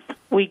accounts.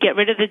 We get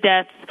rid of the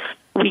debts.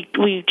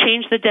 We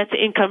change the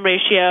debt-to-income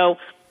ratio.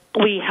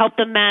 We help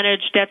them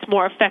manage debts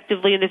more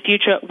effectively in the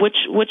future, which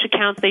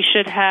accounts they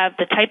should have,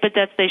 the type of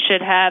debts they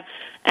should have,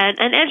 and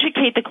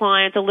educate the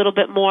client a little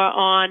bit more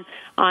on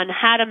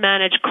how to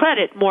manage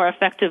credit more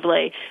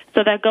effectively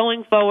so that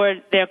going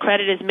forward their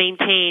credit is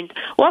maintained.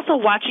 Also,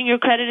 watching your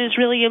credit is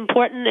really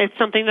important. It's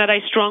something that I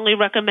strongly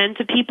recommend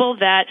to people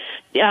that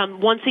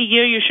once a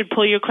year you should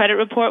pull your credit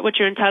report, which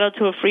you're entitled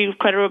to a free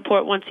credit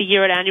report once a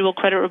year at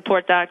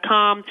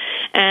annualcreditreport.com,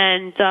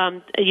 and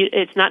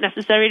it's not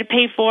necessary to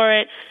pay for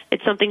it.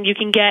 It's something you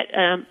can get.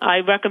 I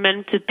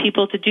recommend to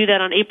people to do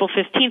that on April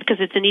 15th because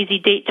it's an easy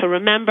date to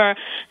remember.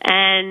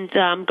 And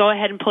go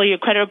ahead and pull your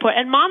credit report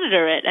and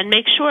monitor it and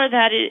make sure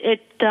that it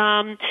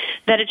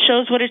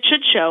shows what it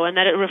should show and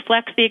that it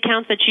reflects the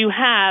accounts that you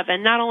have.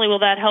 And not only will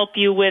that help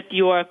you with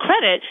your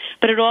credit,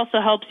 but it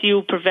also helps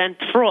you prevent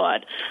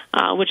fraud,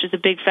 which is a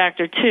big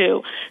factor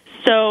too.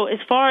 So as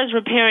far as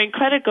repairing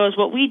credit goes,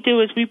 what we do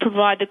is we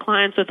provide the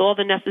clients with all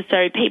the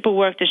necessary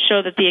paperwork to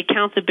show that the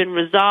accounts have been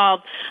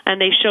resolved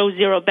and they show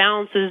zero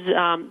balances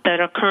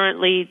that are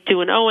currently due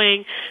and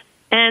owing,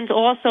 and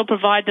also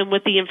provide them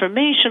with the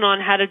information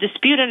on how to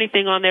dispute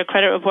anything on their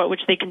credit report,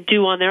 which they can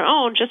do on their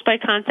own just by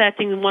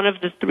contacting one of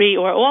the three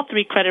or all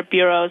three credit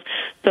bureaus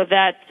so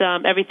that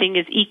everything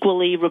is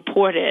equally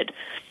reported.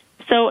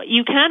 So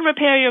you can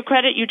repair your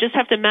credit. You just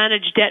have to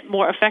manage debt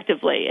more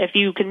effectively. If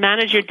you can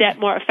manage your debt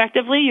more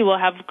effectively, you will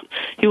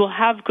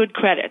have good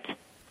credit.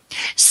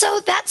 So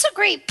that's a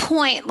great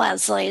point,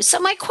 Leslie. So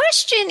my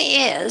question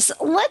is,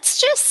 let's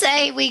just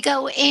say we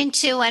go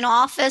into an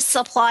office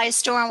supply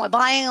store and we're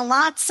buying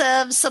lots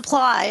of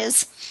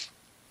supplies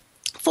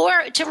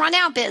to run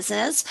our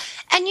business.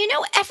 And you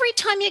know, every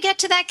time you get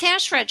to that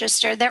cash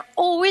register, they're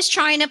always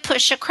trying to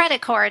push a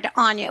credit card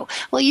on you.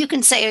 Well, you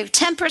can save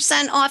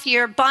 10% off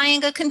you're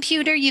buying a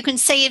computer. You can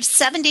save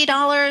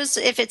 $70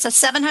 if it's a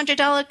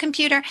 $700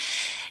 computer.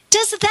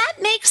 Does that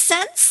make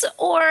sense?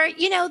 Or,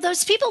 you know,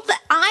 those people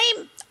that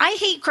I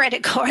hate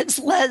credit cards,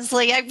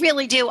 Leslie. I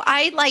really do.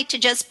 I like to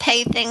just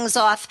pay things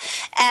off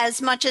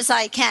as much as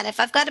I can. If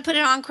I've got to put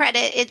it on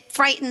credit, it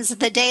frightens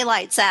the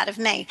daylights out of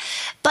me.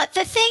 But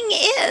the thing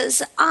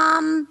is,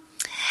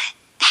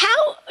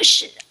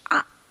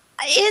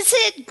 is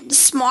it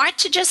smart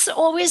to just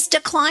always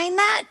decline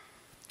that?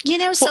 You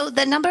know, so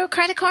the number of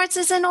credit cards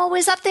isn't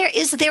always up there.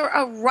 Is there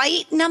a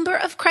right number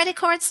of credit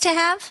cards to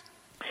have?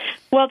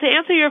 Well, to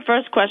answer your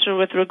first question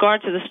with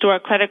regard to the store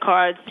credit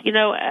cards, you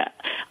know,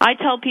 I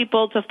tell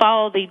people to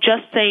follow the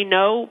just say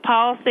no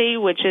policy,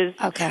 which is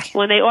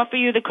when they offer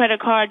you the credit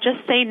card,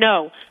 just say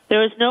no.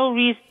 There is no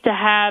reason to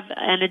have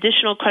an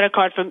additional credit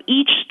card from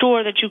each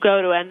store that you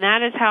go to, and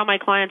that is how my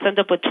clients end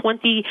up with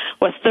 20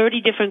 or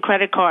 30 different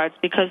credit cards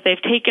because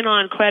they've taken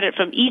on credit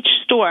from each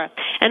store.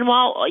 And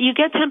while you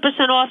get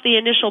 10% off the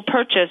initial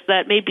purchase,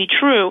 that may be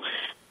true,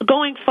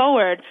 going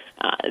forward,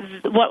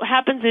 what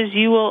happens is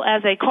you will,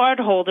 as a card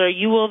holder,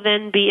 you will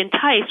then be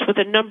enticed with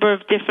a number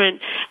of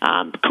different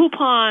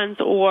coupons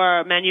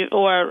or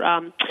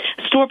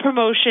store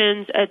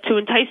promotions to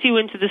entice you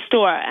into the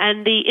store.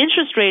 And the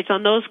interest rates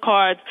on those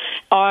cards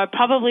are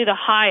probably the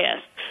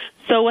highest.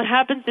 So what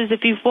happens is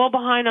if you fall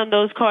behind on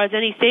those cards,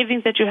 any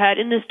savings that you had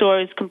in the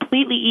store is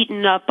completely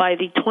eaten up by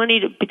the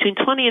between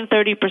 20 and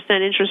 30%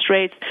 interest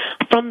rates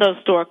from those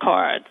store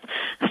cards.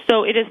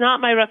 So it is not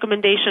my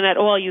recommendation at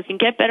all. You can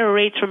get better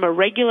rates from a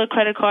regular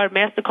credit card,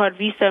 MasterCard,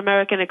 Visa,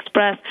 American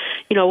Express.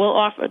 You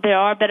know, there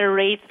are better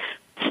rates.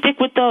 stick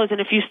with those. And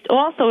if you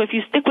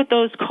stick with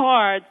those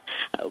cards,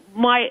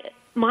 my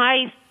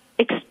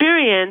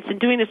experience in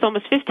doing this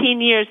almost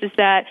 15 years is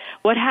that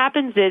what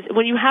happens is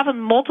when you have a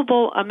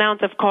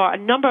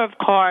number of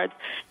cards,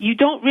 you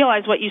don't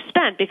realize what you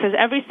spent because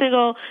every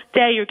single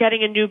day you're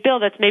getting a new bill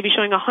that's maybe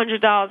showing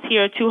 $100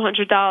 here,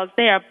 $200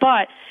 there.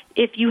 But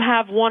if you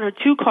have one or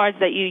two cards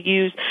that you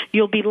use,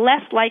 you'll be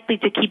less likely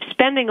to keep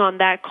spending on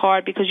that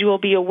card because you will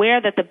be aware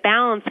that the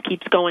balance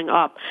keeps going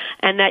up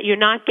and that you're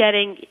not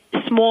getting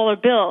smaller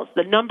bills.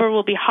 The number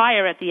will be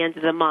higher at the end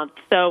of the month.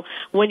 So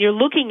when you're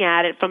looking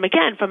at it from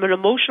an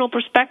emotional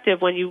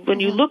perspective, when you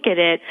look at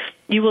it,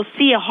 you will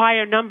see a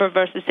higher number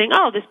versus saying,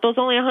 oh, this bill's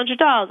only $100.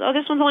 Oh,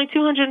 this one's only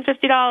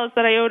 $250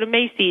 that I owe to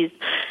Macy's.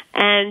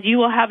 And you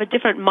will have a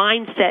different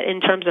mindset in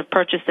terms of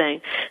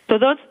purchasing. So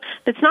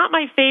that's not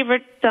my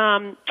favorite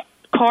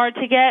card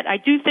to get. I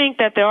do think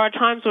that there are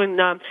times when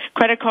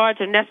credit cards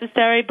are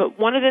necessary, but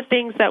one of the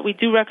things that we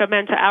do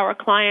recommend to our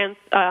clients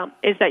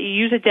is that you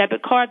use a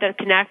debit card that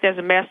can act as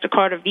a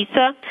MasterCard or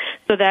Visa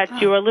so that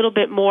you're a little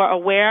bit more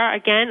aware,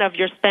 again, of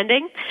your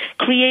spending.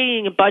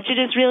 Creating a budget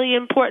is really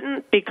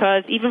important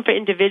because even for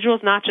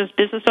individuals, not just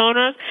business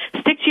owners,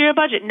 stick to your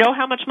budget. Know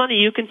how much money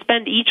you can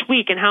spend each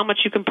week and how much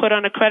you can put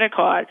on a credit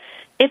card.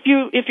 If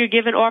you're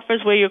given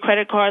offers where your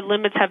credit card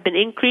limits have been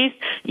increased,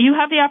 you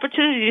have the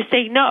opportunity to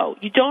say no.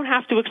 You don't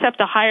have to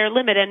accept a higher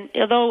limit. And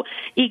although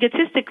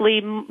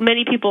egotistically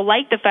many people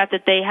like the fact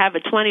that they have a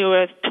 $20,000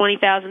 or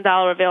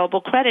 $20,000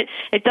 available credit,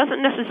 it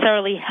doesn't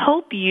necessarily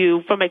help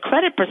you from a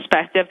credit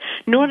perspective,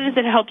 nor does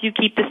it help you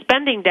keep the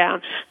spending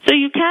down. So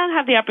you can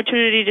have the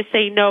opportunity to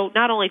say no,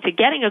 not only to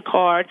getting a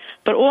card,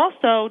 but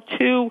also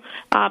to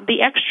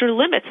the extra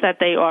limits that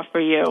they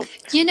offer you.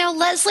 You know,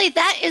 Leslie,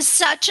 that is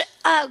such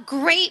a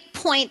great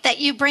point that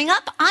you bring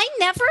up. I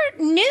never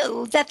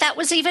knew that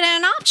was even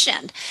an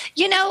option.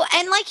 You know,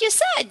 and like you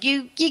said,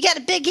 you get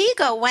a big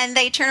ego when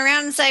they turn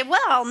around and say,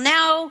 well,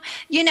 now,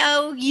 you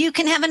know, you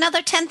can have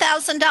another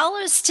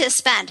 $10,000 to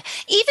spend.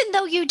 Even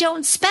though you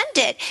don't spend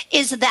it,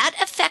 is that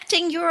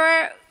affecting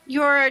your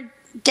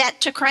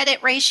debt to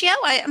credit ratio?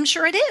 I'm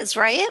sure it is,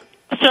 right?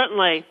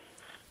 Certainly.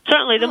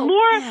 The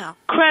more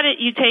credit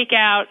you take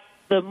out,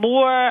 the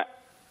more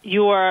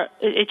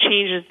it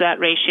changes that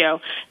ratio.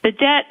 The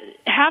debt,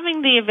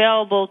 having the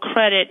available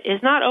credit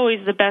is not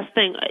always the best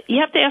thing.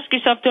 You have to ask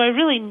yourself, do I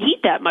really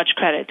need that much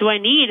credit? Do I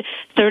need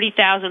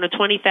 $30,000 or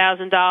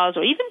 $20,000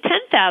 or even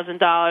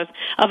 $10,000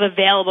 of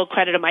available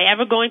credit? Am I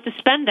ever going to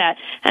spend that?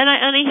 And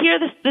I hear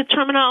the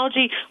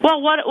terminology,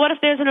 well, what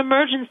if there's an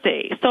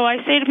emergency? So I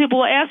say to people,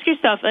 well, ask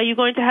yourself, are you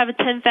going to have a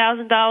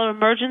 $10,000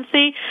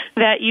 emergency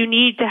that you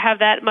need to have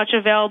that much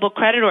available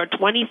credit, or a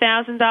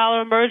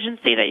 $20,000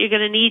 emergency that you're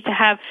going to need to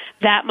have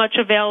that much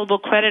available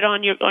credit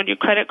on your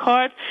credit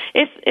card?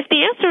 If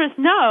the answer is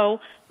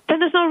no, then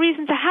there's no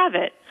reason to have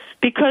it,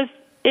 because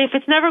if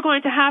it's never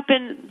going to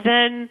happen,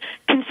 then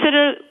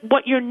consider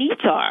what your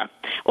needs are.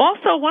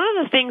 Also, one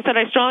of the things that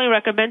I strongly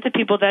recommend to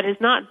people that is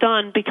not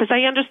done, because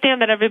I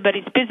understand that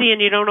everybody's busy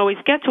and you don't always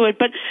get to it,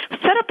 but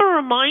set up a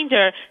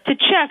reminder to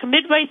check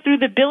midway through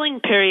the billing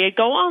period.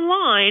 Go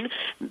online,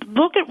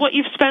 look at what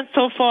you've spent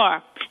so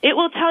far. It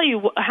will tell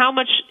you how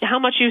much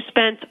you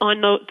spent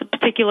on the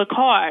particular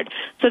card,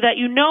 so that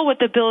you know what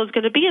the bill is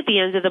going to be at the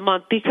end of the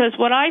month. Because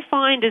what I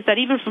find is that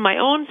even for my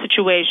own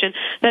situation,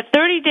 that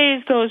 30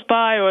 days goes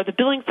by, or the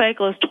billing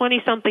cycle is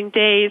 20-something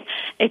days.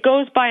 It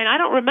goes by, and I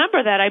don't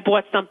remember that I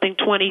bought something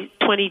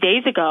 20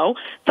 days ago.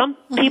 Some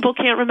people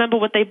can't remember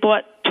what they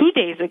bought 2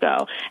 days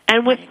ago.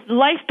 And with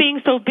life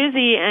being so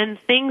busy and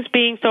things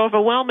being so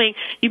overwhelming,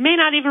 you may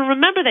not even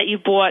remember that you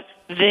bought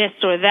this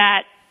or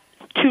that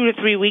 2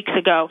 to 3 weeks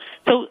ago.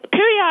 So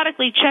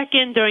periodically check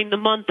in during the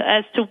month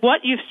as to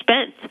what you've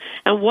spent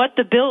and what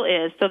the bill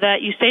is, so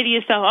that you say to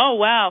yourself, oh,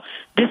 wow,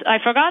 I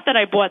forgot that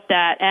I bought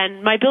that,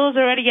 and my bill is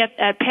already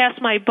at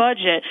past my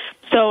budget,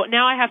 so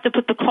now I have to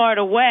put the card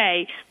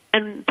away.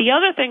 And the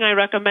other thing I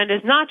recommend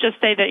is not just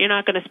say that you're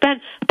not going to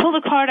spend, pull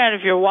the card out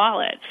of your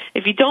wallet.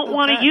 If you don't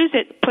want to use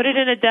it, put it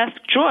in a desk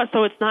drawer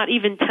so it's not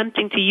even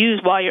tempting to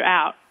use while you're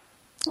out.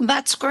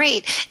 That's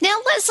great. Now,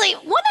 Leslie,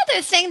 one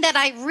other thing that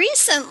I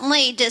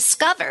recently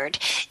discovered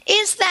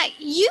is that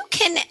you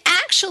can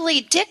actually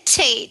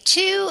dictate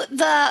to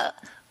the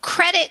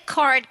credit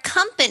card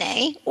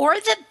company or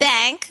the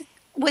bank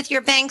with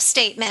your bank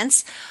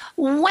statements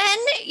when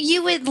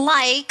you would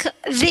like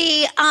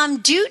the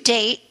due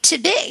date to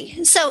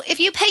be. So if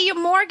you pay your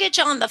mortgage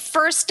on the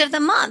 1st of the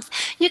month,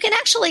 you can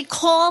actually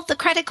call the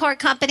credit card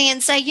company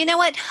and say, you know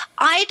what,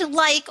 I'd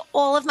like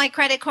all of my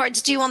credit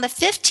cards due on the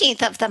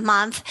 15th of the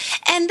month.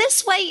 And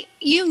this way,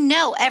 you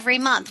know every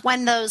month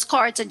when those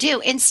cards are due.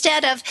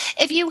 Instead of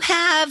if you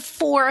have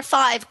 4 or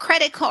 5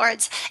 credit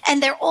cards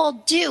and they're all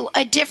due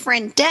a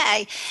different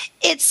day,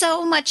 it's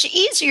so much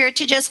easier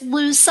to just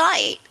lose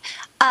sight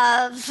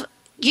of,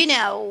 you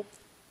know,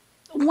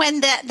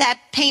 when that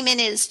payment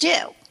is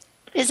due.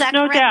 Is that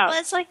correct, doubt.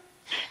 Leslie?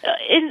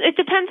 It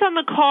depends on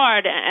the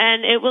card,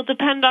 and it will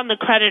depend on the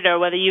creditor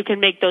whether you can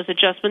make those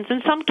adjustments.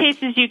 In some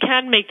cases, you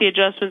can make the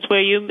adjustments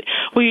where you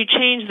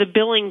change the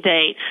billing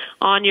date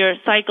on your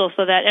cycle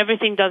so that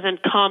everything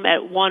doesn't come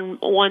at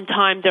one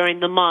time during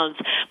the month.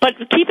 But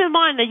keep in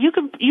mind that you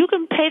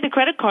can pay the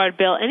credit card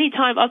bill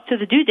anytime up to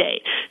the due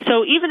date.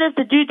 So even if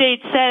the due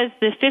date says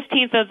the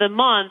 15th of the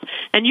month,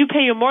 and you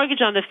pay your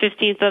mortgage on the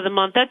 15th of the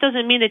month, that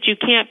doesn't mean that you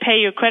can't pay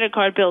your credit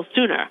card bill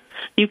sooner.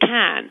 You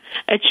can.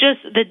 It's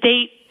just the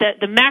date, that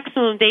the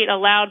maximum date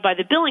allowed by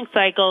the billing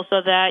cycle,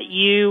 so that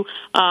you're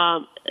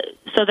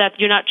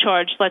not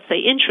charged, let's say,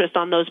 interest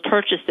on those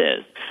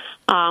purchases.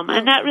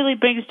 And that really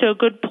brings to a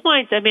good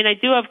point. I mean, I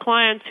do have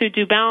clients who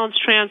do balance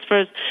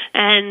transfers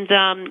and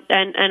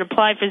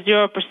apply for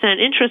 0%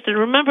 interest. And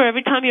remember,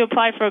 every time you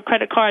apply for a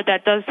credit card,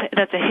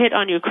 that's a hit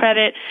on your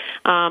credit.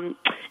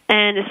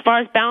 And as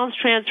far as balance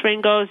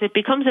transferring goes, it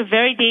becomes a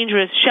very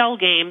dangerous shell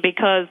game,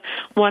 because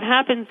what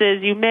happens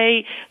is you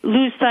may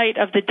lose sight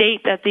of the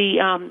date that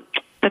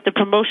the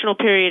promotional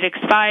period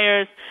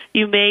expires.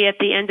 You may, at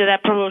the end of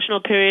that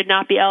promotional period,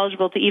 not be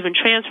eligible to even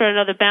transfer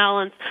another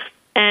balance,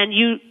 and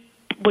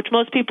which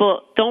most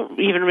people don't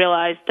even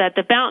realize, that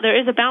there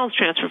is a balance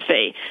transfer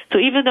fee. So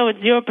even though it's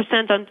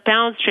 0% on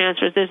balance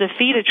transfers, there's a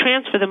fee to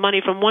transfer the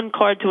money from one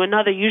card to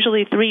another,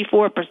 usually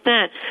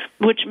 3-4%,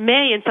 which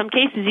may, in some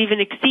cases,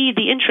 even exceed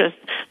the interest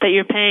that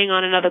you're paying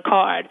on another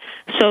card.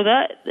 So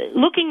that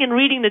looking and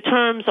reading the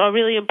terms are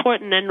really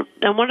important.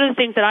 And one of the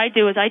things that I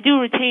do is I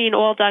do retain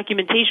all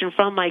documentation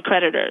from my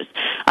creditors.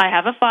 I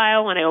have a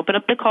file when I open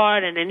up the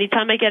card, and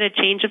anytime I get a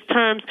change of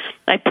terms,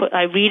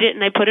 I read it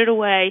and I put it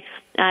away.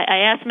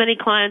 I ask many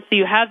clients, do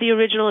you have the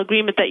original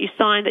agreement that you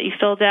signed, that you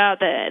filled out,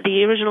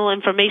 the original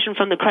information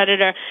from the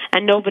creditor,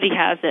 and nobody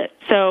has it.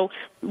 So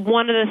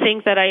one of the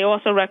things that I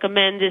also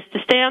recommend is to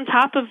stay on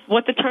top of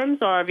what the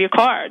terms are of your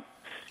card.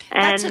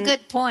 That's a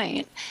good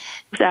point.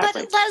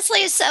 Exactly. But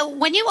Leslie, so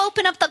when you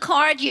open up the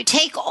card, you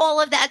take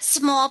all of that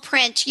small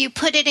print, you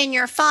put it in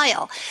your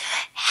file.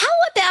 How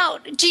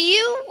about,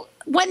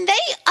 when they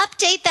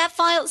update that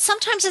file,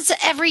 sometimes it's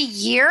every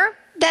year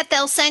that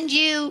they'll send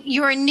you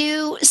your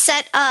new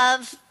set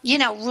of,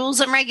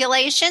 rules and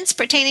regulations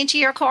pertaining to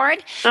your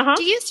card. Uh-huh.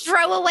 Do you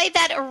throw away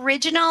that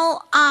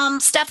original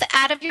stuff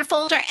out of your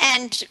folder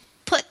and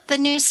put the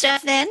new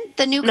stuff in,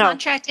 the new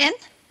contract in?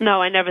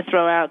 No, I never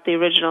throw out the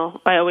original.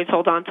 I always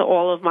hold on to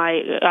all of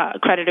my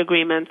credit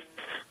agreements.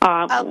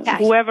 Okay.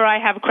 Whoever I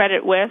have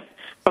credit with,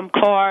 from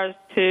cars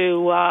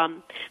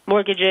to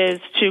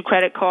mortgages to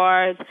credit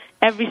cards,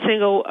 every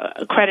single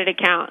credit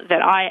account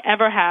that I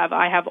ever have,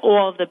 I have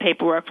all of the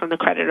paperwork from the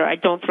creditor. I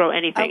don't throw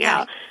anything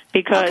out,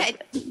 because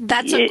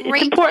that's a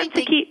great it's important point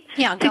to keep.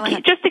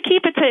 Just to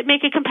keep it, to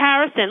make a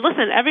comparison.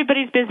 Listen,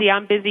 everybody's busy.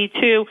 I'm busy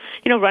too.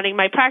 Running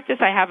my practice.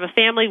 I have a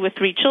family with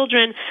 3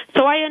 children,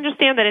 so I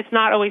understand that it's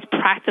not always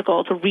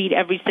practical to read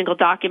every single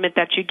document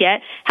that you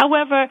get.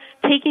 However,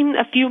 taking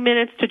a few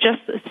minutes to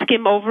just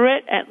skim over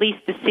it, at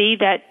least to see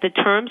that the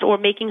terms, or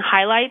making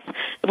highlights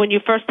when you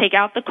first take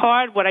out the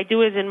card. What I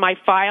do is, in my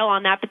file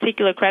on that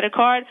particular credit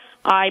card,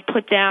 I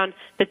put down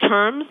the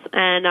terms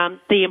and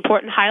the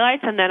important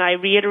highlights, and then I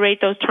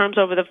reiterate those terms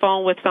over the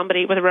phone with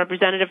a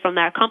representative from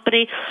that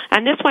company.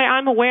 And this way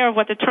I'm aware of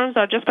what the terms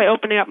are just by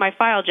opening up my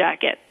file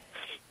jacket.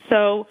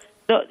 So,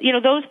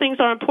 those things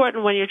are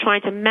important when you're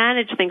trying to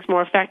manage things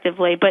more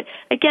effectively. But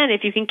again,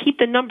 if you can keep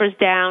the numbers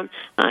down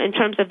in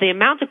terms of the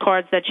amount of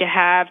cards that you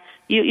have,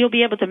 you'll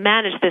be able to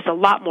manage this a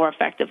lot more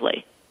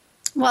effectively.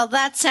 Well,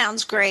 that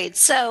sounds great.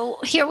 So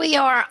here we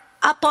are,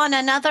 up on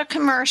another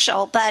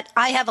commercial, but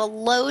I have a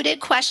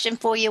loaded question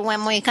for you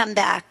when we come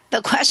back. The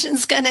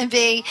question's going to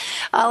be,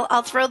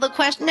 I'll throw the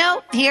question.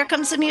 No, here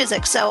comes the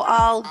music. So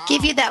I'll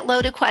give you that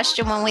loaded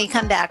question when we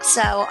come back.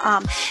 So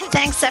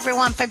thanks,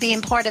 everyone, for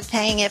being part of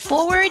Paying It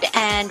Forward.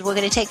 And we're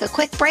going to take a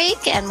quick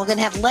break, and we're going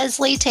to have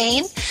Leslie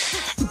Tayne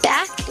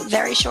back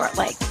very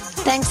shortly.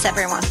 Thanks,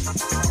 everyone.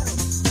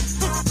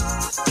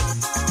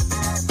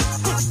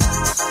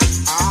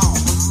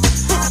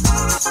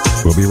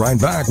 We'll be right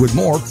back with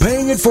more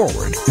Paying It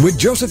Forward with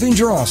Josephine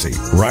Gerasi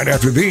right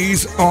after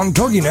these on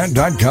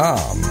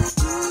TogiNet.com.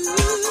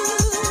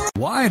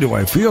 Why do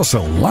I feel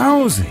so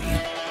lousy?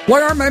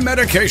 Why aren't my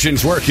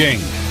medications working?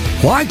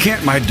 Why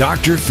can't my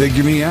doctor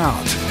figure me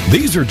out?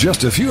 These are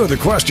just a few of the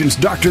questions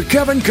Dr.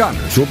 Kevin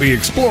Connors will be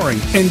exploring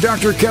in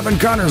Dr. Kevin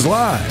Connors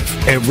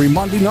Live every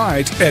Monday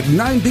night at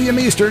 9 p.m.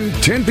 Eastern,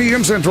 10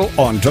 p.m. Central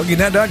on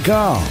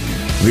TogiNet.com.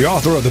 The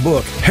author of the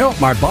book, Help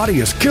My Body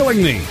Is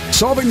Killing Me,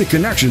 solving the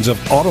connections of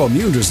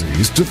autoimmune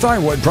disease to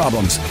thyroid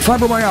problems,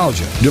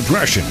 fibromyalgia,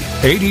 depression,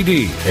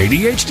 ADD,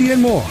 ADHD,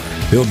 and more.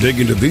 He'll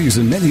dig into these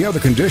and many other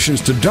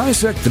conditions to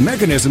dissect the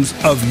mechanisms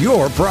of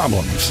your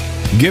problems,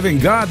 giving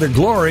God the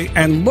glory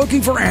and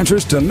looking for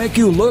answers to make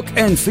you look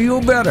and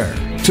feel better,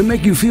 to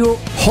make you feel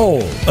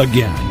whole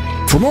again.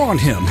 For more on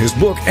him, his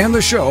book, and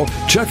the show,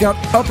 check out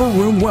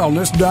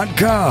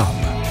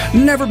UpperRoomWellness.com.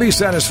 Never be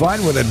satisfied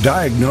with a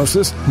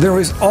diagnosis. There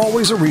is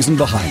always a reason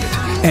behind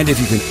it. And if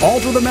you can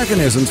alter the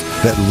mechanisms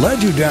that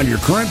led you down your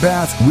current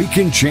path, we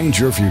can change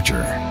your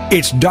future.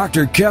 It's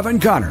Dr.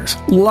 Kevin Connors,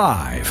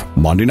 live,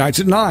 Monday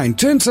nights at 9,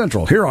 10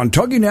 Central, here on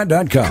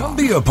TogiNet.com. Come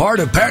be a part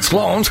of Pat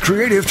Sloan's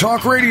Creative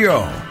Talk Radio.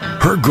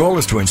 Her goal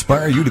is to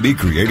inspire you to be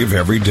creative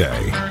every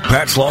day.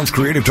 Pat Sloan's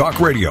Creative Talk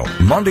Radio,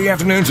 Monday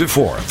afternoons at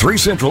 4, 3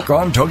 Central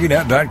on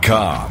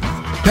TogiNet.com.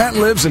 Pat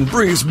lives and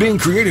breathes being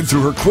creative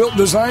through her quilt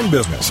design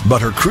business,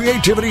 but her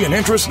creativity and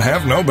interests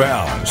have no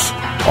bounds.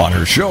 On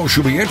her show,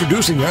 she'll be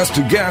introducing us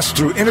to guests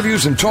through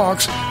interviews and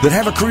talks that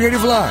have a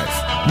creative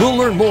life. We'll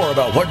learn more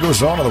about what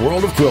goes on in the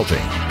world of quilting.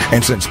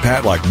 And since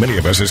Pat, like many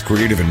of us, is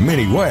creative in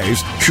many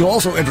ways, she'll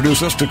also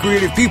introduce us to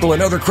creative people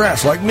in other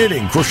crafts like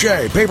knitting,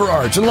 crochet, paper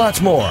arts, and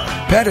lots more.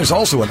 Pat is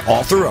also an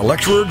author, a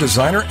lecturer,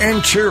 designer,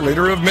 and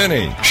cheerleader of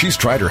many. She's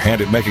tried her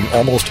hand at making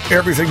almost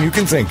everything you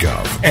can think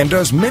of and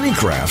does many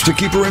crafts to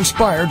keep her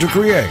inspired to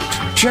create.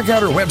 Check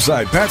out her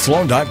website,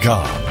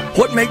 patsloan.com.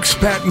 What makes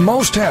Pat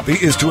most happy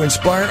is to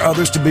inspire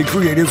others to be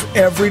creative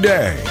every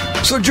day.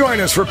 So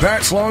join us for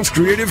Pat Sloan's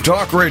Creative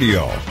Talk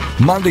Radio,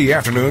 Monday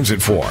afternoons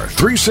at 4,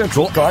 3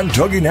 Central on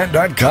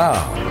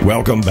TogiNet.com.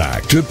 Welcome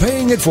back to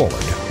Paying It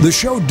Forward, the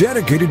show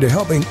dedicated to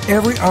helping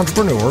every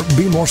entrepreneur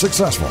be more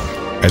successful,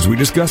 as we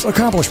discuss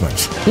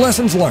accomplishments,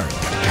 lessons learned,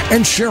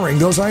 and sharing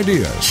those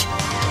ideas.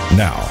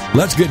 Now,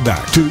 let's get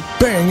back to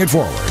Paying It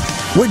Forward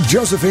with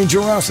Josephine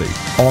Girassi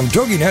on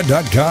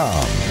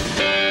TogiNet.com.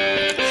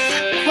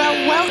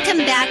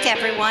 Welcome back,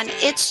 everyone.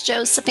 It's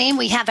Josephine.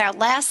 We have our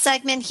last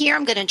segment here.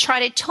 I'm going to try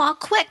to talk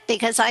quick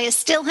because I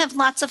still have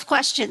lots of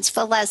questions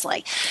for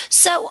Leslie.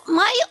 So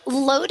my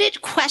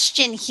loaded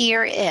question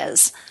here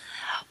is,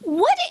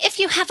 what if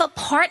you have a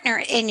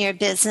partner in your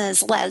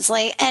business,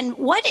 Leslie? And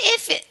what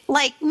if,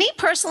 like me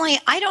personally,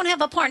 I don't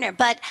have a partner,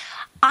 but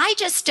I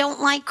just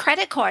don't like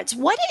credit cards.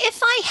 What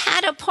if I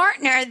had a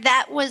partner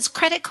that was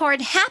credit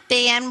card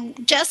happy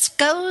and just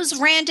goes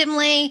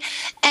randomly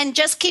and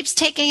just keeps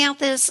taking out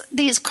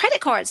these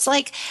credit cards?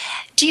 Like,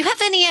 do you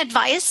have any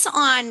advice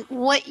on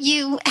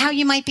how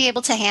you might be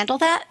able to handle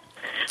that?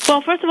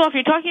 Well, first of all, if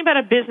you're talking about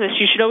a business,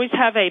 you should always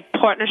have a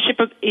partnership,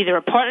 either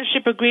a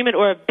partnership agreement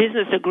or a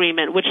business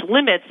agreement, which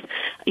limits,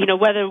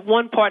 whether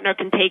one partner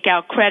can take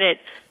out credit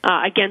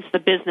against the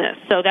business.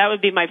 So that would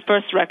be my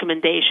first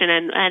recommendation,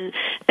 and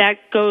that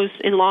goes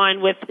in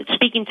line with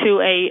speaking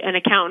to an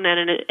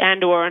accountant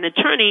and or an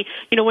attorney,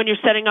 when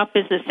you're setting up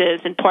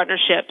businesses and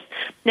partnerships.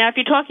 Now, if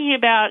you're talking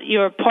about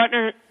your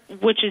partner,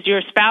 which is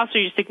your spouse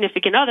or your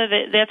significant other,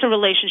 that's a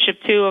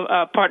relationship too,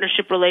 a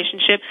partnership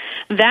relationship.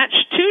 That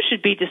too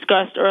should be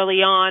discussed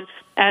early on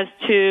as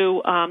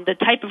to the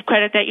type of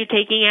credit that you're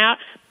taking out.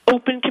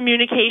 Open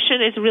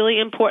communication is really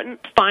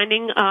important.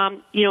 Finding,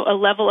 a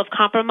level of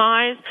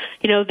compromise.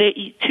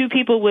 The two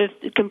people with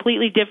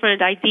completely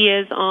different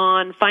ideas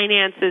on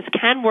finances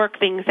can work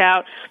things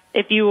out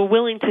if you are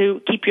willing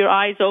to keep your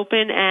eyes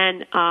open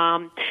and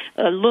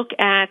look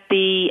at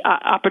the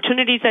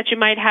opportunities that you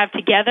might have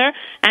together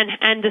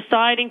and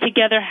deciding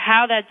together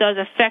how that does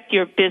affect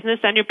your business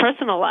and your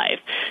personal life.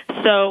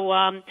 So,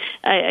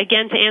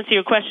 again, to answer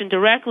your question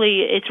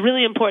directly, it's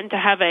really important to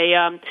have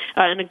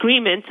an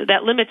agreement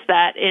that limits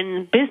that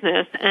in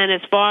business. And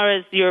as far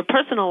as your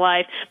personal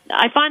life,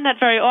 I find that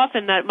very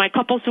often that my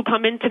couples who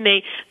come into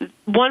me,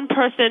 one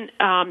person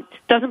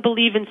doesn't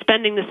believe in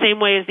spending the same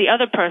way as the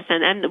other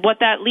person, and what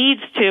that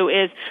leads to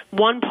is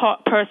one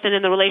person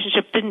in the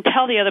relationship didn't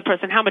tell the other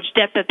person how much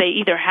debt that they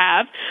either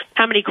have,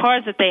 how many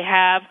cars that they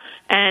have,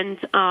 and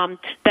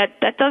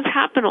that does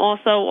happen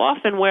also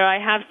often where I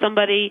have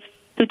somebody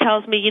who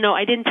tells me,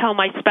 I didn't tell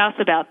my spouse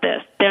about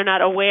this. They're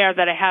not aware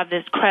that I have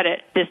this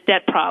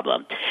debt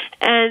problem.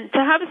 And to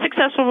have a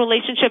successful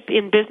relationship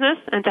in business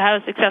and to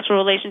have a successful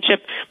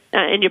relationship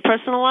in your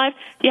personal life,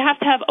 you have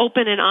to have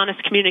open and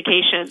honest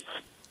communication.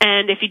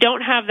 And if you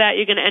don't have that,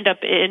 you're going to end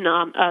up in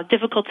a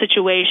difficult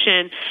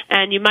situation,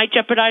 and you might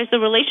jeopardize the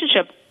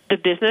relationship, the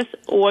business,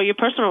 or your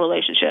personal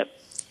relationship.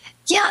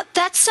 Yeah,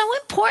 that's so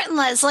important,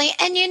 Leslie.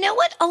 And you know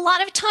what? A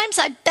lot of times,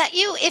 I bet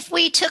you if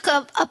we took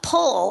a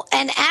poll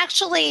and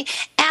actually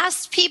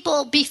asked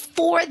people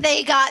before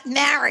they got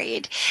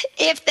married,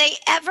 if they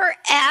ever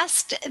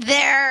asked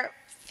their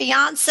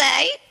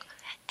fiance,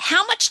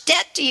 how much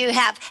debt do you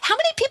have? How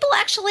many people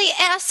actually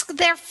ask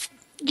their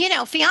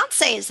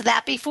fiancés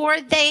that before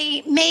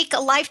they make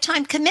a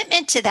lifetime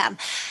commitment to them?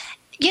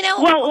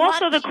 Well,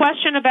 also the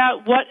question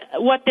about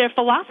what their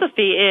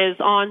philosophy is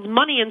on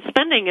money and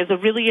spending is a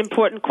really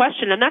important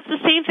question, and that's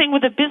the same thing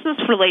with a business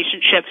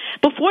relationship.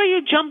 Before you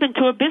jump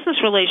into a business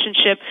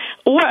relationship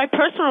or a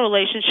personal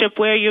relationship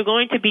where you're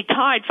going to be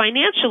tied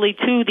financially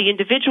to the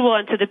individual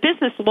and to the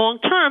business long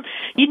term,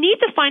 you need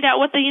to find out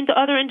what the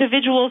other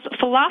individual's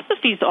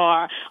philosophies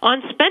are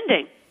on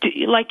spending.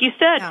 Like you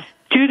said,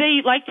 Do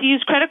they like to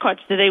use credit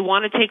cards? Do they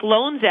want to take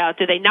loans out?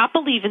 Do they not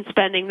believe in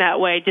spending that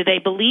way? Do they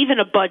believe in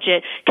a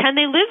budget? Can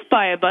they live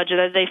by a budget?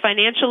 Are they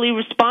financially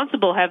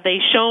responsible? Have they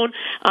shown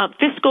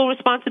fiscal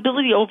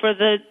responsibility over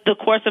the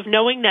course of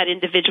knowing that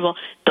individual?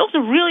 Those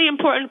are really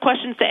important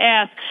questions to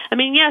ask. I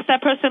mean, yes,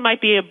 that person might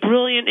be a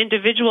brilliant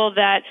individual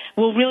that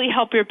will really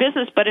help your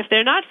business, but if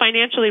they're not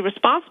financially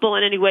responsible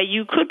in any way,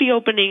 you could be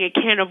opening a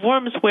can of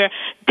worms where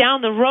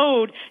down the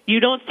road you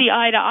don't see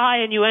eye to eye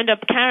and you end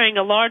up carrying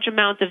a large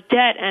amount of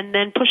debt and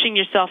then pushing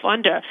yourself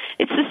under.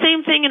 It's the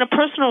same thing in a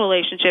personal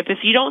relationship. If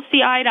you don't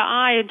see eye to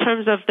eye in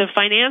terms of the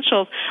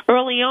financials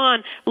early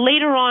on,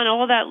 later on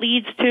all that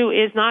leads to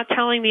is not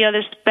telling the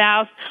other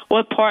spouse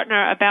or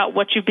partner about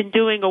what you've been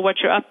doing or what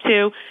you're up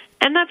to,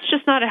 and that's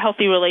just not a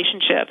healthy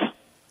relationship.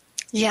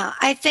 Yeah,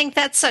 I think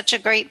that's such a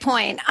great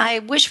point. I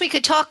wish we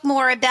could talk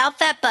more about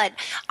that, but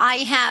I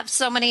have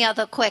so many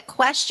other quick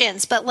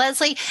questions. But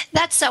Leslie,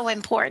 that's so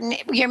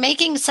important. You're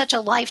making such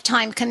a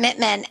lifetime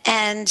commitment.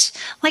 And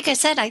like I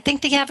said, I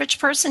think the average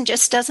person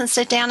just doesn't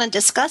sit down and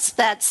discuss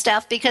that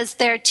stuff because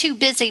they're too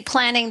busy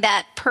planning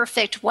that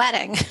perfect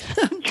wedding.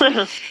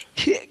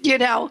 You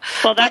know.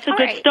 Well, that's a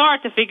good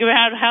start to figure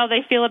out how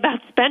they feel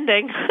about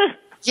spending.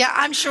 Yeah,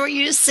 I'm sure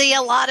you see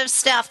a lot of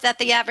stuff that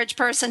the average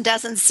person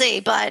doesn't see.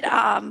 But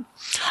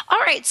all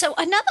right, so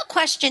another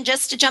question,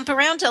 just to jump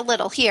around a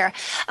little here.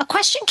 A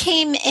question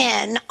came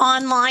in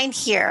online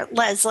here,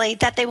 Leslie,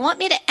 that they want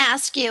me to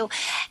ask you.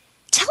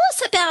 Tell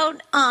us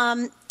about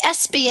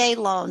SBA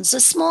loans, the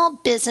small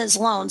business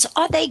loans.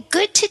 Are they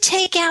good to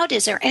take out?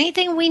 Is there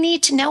anything we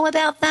need to know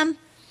about them?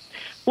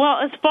 Well,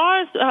 as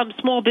far as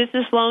small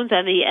business loans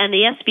and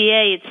the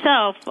SBA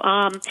itself,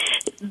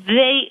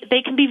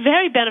 they can be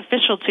very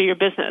beneficial to your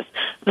business.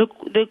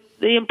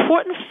 The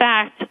important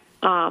fact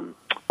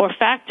or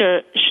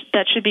factor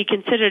that should be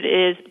considered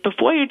is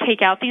before you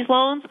take out these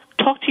loans,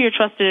 talk to your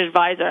trusted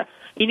advisor.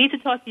 You need to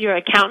talk to your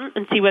accountant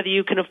and see whether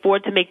you can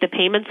afford to make the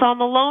payments on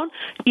the loan.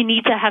 You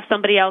need to have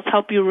somebody else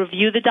help you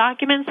review the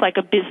documents, like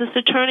a business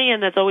attorney,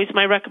 and that's always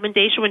my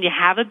recommendation. When you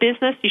have a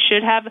business, you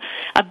should have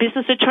a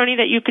business attorney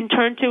that you can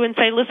turn to and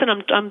say, listen,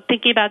 I'm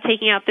thinking about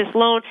taking out this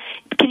loan.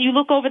 Can you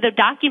look over the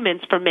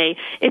documents for me?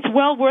 It's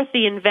well worth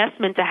the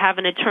investment to have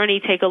an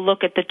attorney take a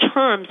look at the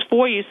terms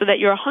for you so that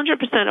you're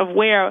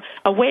 100%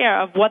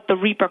 aware of what the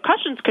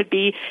repercussions could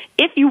be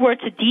if you were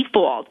to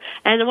default.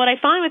 And what I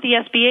find with the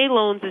SBA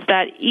loans is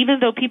that even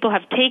though people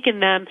have taken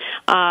them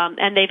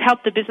and they've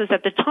helped the business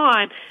at the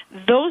time,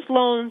 those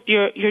loans,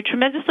 you're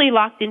tremendously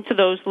locked into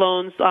those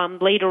loans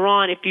later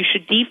on if you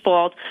should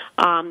default.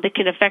 That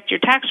can affect your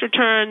tax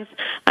returns,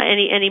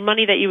 any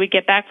money that you would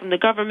get back from the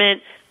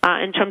government.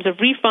 In terms of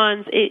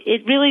refunds,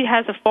 it really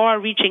has a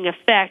far-reaching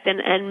effect,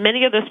 and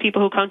many of those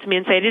people who come to me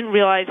and say, I didn't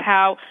realize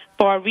how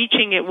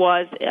far-reaching it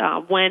was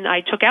when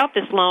I took out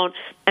this loan,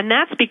 and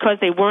that's because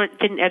they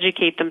didn't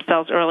educate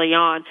themselves early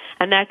on,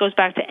 and that goes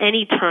back to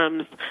any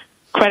terms,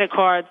 credit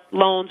cards,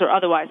 loans, or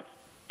otherwise.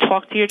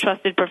 Talk to your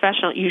trusted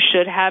professional. You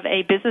should have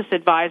a business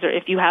advisor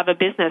if you have a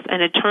business,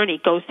 an attorney.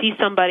 Go see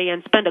somebody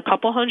and spend a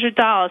couple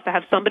 $100 to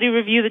have somebody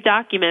review the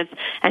documents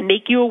and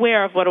make you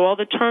aware of what all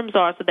the terms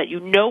are so that you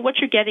know what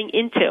you're getting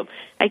into.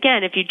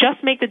 Again, if you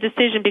just make the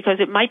decision because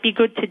it might be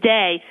good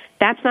today,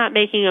 that's not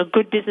making a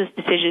good business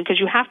decision because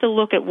you have to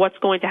look at what's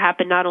going to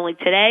happen not only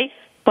today,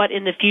 but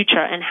in the future,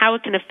 and how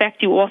it can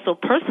affect you also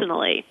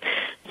personally.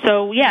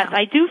 So, yes,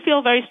 I do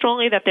feel very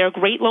strongly that they're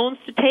great loans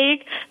to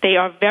take. They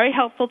are very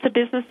helpful to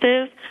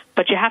businesses,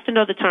 but you have to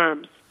know the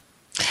terms.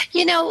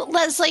 You know,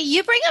 Leslie,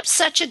 you bring up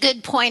such a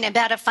good point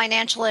about a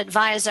financial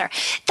advisor.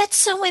 That's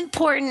so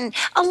important.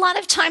 A lot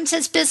of times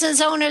as business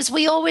owners,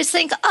 we always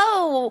think,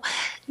 oh,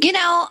 you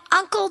know,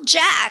 Uncle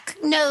Jack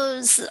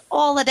knows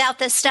all about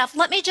this stuff.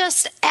 Let me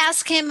just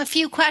ask him a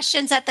few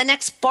questions at the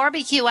next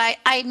barbecue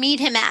I meet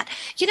him at.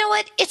 You know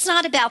what? It's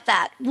not about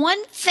that.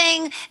 One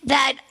thing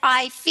that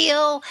I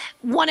feel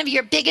one of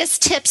your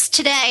biggest tips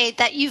today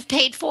that you've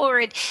paid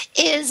forward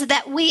is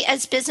that we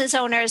as business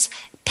owners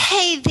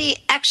pay the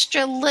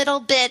extra little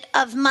bit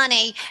of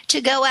money to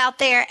go out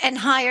there and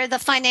hire the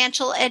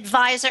financial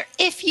advisor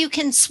if you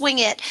can swing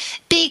it,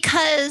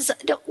 because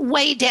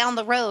way down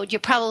the road,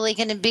 you're probably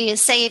going to be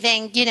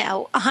saving,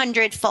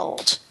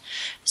 100-fold.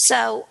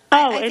 So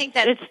I think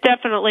that it's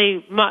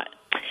definitely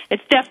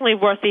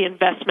worth the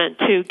investment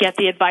to get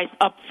the advice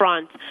up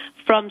front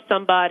from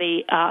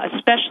somebody,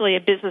 especially a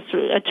business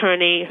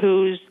attorney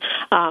who's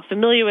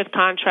familiar with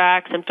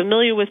contracts and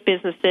familiar with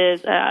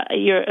businesses.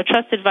 You're a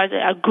trusted advisor,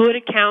 a good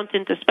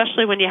accountant,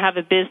 especially when you have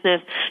a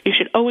business. You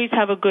should always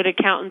have a good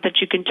accountant that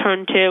you can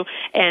turn to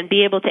and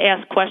be able to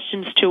ask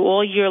questions to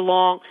all year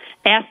long.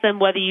 Ask them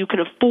whether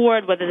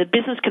the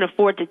business can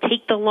afford to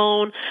take the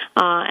loan,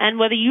 and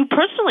whether you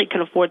personally can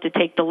afford to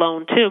take the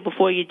loan, too,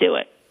 before you do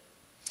it.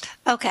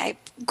 Okay,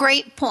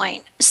 great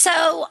point.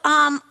 So,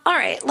 all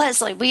right,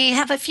 Leslie, we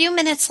have a few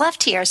minutes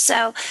left here.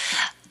 So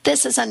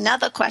this is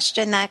another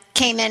question that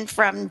came in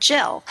from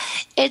Jill.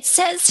 It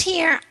says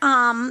here,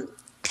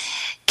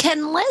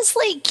 can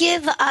Leslie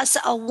give us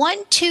a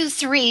 1, 2,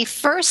 3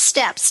 first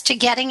steps to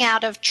getting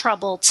out of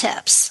trouble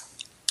tips?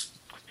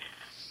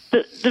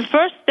 The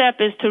first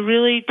step is to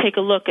really take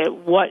a look at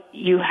what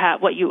you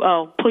have, what you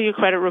owe. Pull your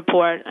credit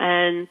report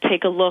and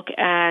take a look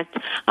at.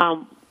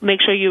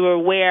 Make sure you are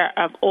aware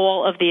of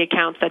all of the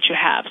accounts that you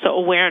have. So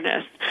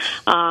awareness.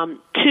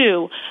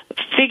 2,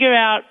 figure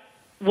out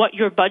what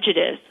your budget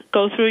is.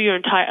 Go through your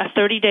entire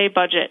 30-day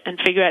budget and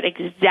figure out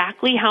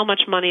exactly how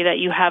much money that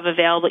you have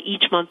available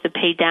each month to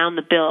pay down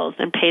the bills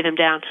and pay them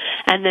down.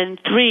 And then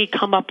 3,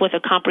 come up with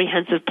a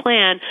comprehensive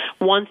plan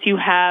once you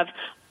have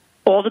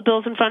all the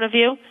bills in front of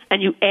you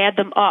and you add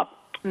them up.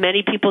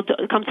 Many people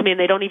come to me and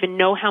they don't even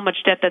know how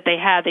much debt that they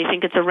have. They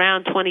think it's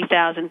around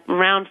 $20,000,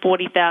 around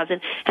 $40,000,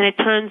 and it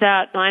turns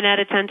out 9 out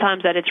of 10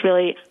 times that it's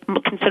really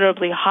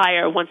considerably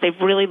higher once they've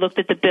really looked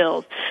at the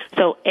bills.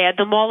 So add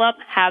them all up,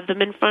 have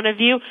them in front of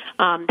you,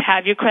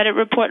 have your credit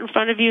report in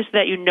front of you so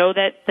that you know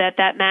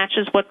that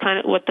matches what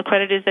the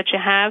credit is that you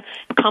have.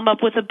 Come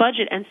up with a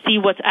budget and see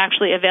what's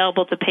actually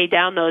available to pay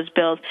down those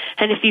bills.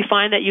 And if you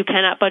find that you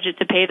cannot budget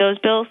to pay those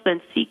bills,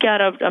 then seek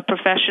out a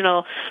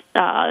professional,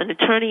 an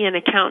attorney, an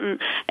accountant,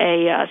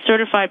 a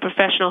certified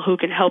professional who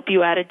can help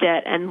you out of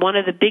debt. And one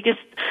of the best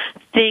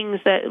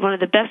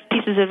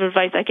pieces of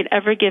advice I could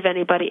ever give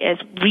anybody is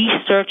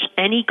research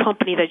any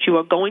company that you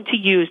are going to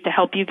use to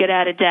help you get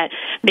out of debt.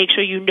 Make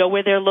sure you know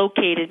where they're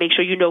located. Make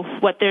sure you know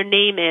what their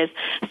name is.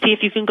 See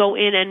if you can go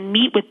in and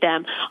meet with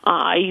them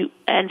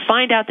and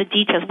find out the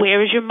details.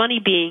 Where is your money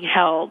being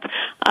held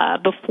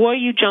before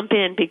you jump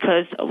in?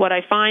 Because what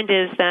I find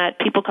is that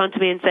people come to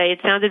me and say,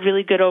 it sounded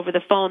really good over the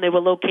phone. They were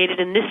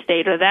located in this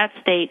state or that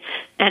state,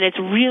 and it's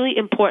really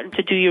important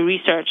to do your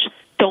research.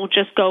 Don't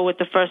just go with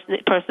the first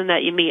person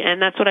that you meet.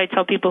 And that's what I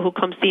tell people who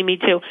come see me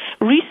too.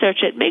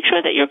 Research it. Make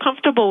sure that you're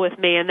comfortable with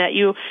me and that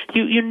you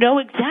know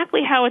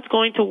exactly how it's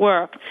going to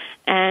work,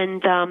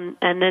 and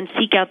then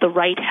seek out the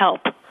right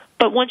help.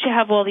 But once you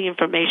have all the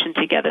information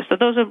together. So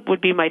those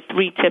would be my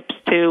 3 tips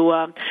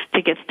to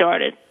get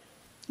started.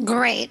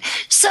 Great.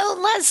 So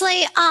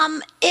Leslie,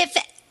 if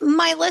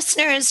my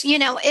listeners,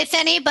 if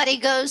anybody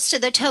goes to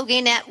the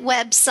TogiNet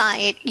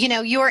website,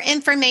 your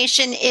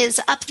information is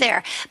up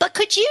there. But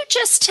could you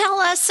just tell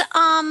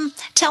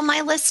my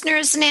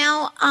listeners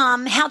now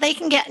how they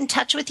can get in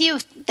touch with you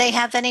if they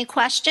have any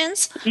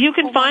questions? You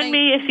can find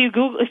me if you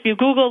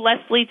Google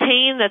Leslie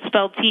Tayne, that's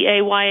spelled Tayne,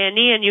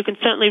 and you can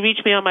certainly reach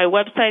me on my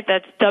website.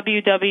 That's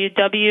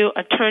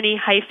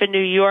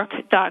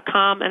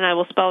www.attorney-newyork.com, and I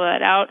will spell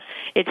that out.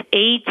 It's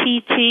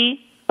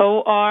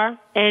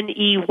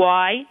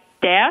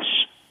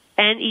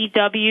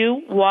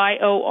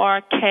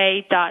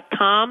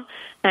ATTORNEY-NEWYORK.com.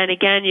 And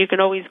again, you can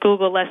always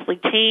Google Leslie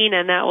Tayne,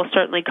 and that will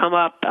certainly come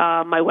up.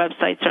 My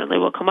website certainly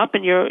will come up,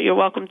 and you're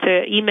welcome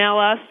to email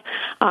us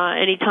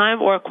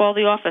anytime or call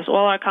the office.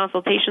 All our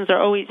consultations are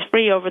always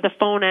free over the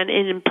phone and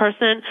in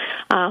person.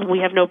 We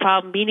have no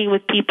problem meeting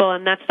with people,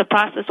 and that's the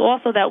process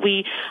also that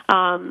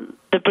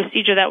the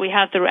procedure that we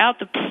have throughout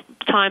the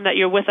time that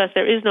you're with us.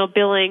 There is no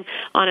billing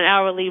on an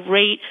hourly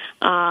rate.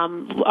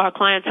 Our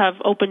clients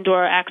have open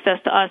door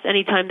access to us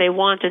anytime they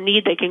want or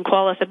need. They can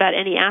call us about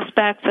any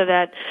aspect so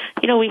that,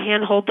 we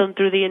handhold them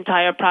through the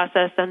entire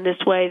process, and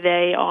this way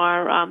they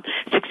are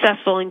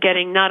successful in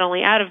getting not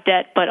only out of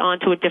debt but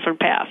onto a different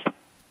path.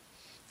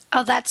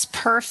 Oh, that's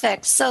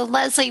perfect. So,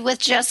 Leslie, with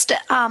just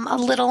a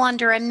little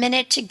under a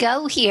minute to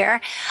go here,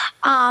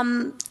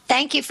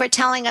 thank you for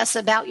telling us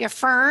about your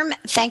firm.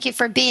 Thank you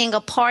for being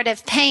a part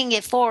of Paying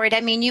It Forward. I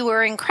mean, you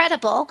were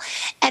incredible.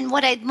 And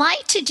what I'd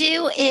like to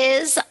do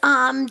is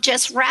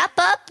just wrap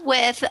up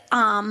with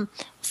 5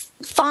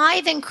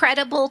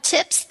 incredible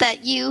tips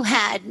that you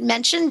had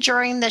mentioned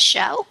during the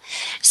show.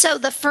 So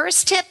the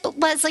first tip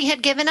Leslie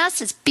had given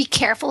us is be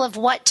careful of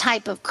what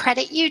type of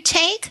credit you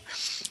take.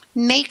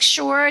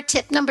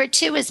 Tip number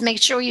 2 is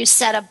make sure you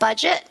set a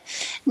budget.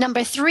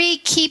 Number 3,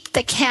 keep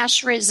the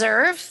cash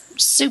reserve.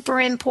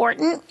 Super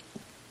important.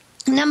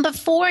 Number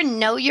 4,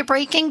 know your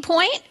breaking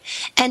point.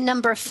 And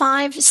number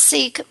 5,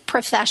 seek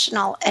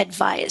professional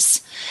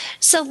advice.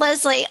 So,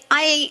 Leslie,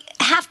 I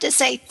have to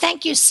say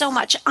thank you so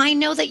much. I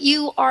know that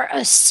you are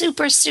a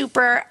super,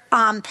 super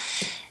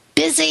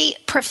busy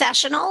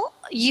professional.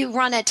 You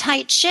run a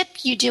tight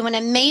ship. You do an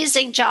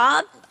amazing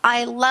job.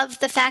 I love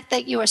the fact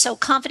that you are so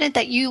confident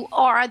that you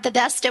are the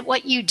best at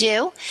what you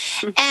do.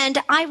 And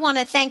I want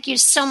to thank you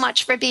so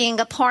much for being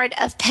a part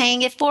of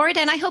Paying It Forward,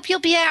 and I hope you'll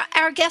be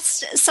our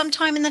guest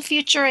sometime in the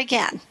future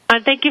again.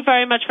 Thank you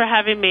very much for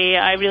having me.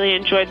 I really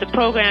enjoyed the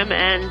program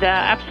and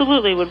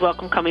absolutely would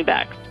welcome coming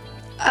back.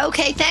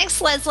 Okay,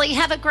 thanks, Leslie.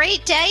 Have a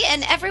great day.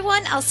 And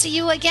everyone, I'll see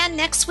you again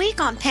next week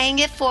on Paying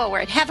It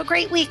Forward. Have a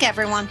great week,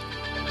 everyone.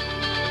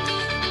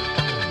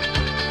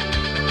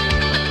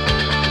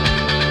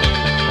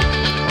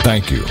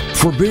 Thank you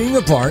for being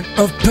a part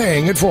of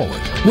Paying It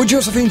Forward with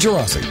Josephine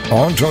Girassi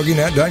on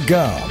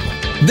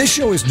TogiNet.com. This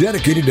show is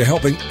dedicated to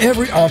helping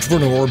every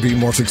entrepreneur be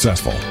more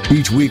successful.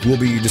 Each week we'll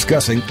be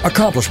discussing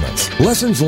accomplishments, lessons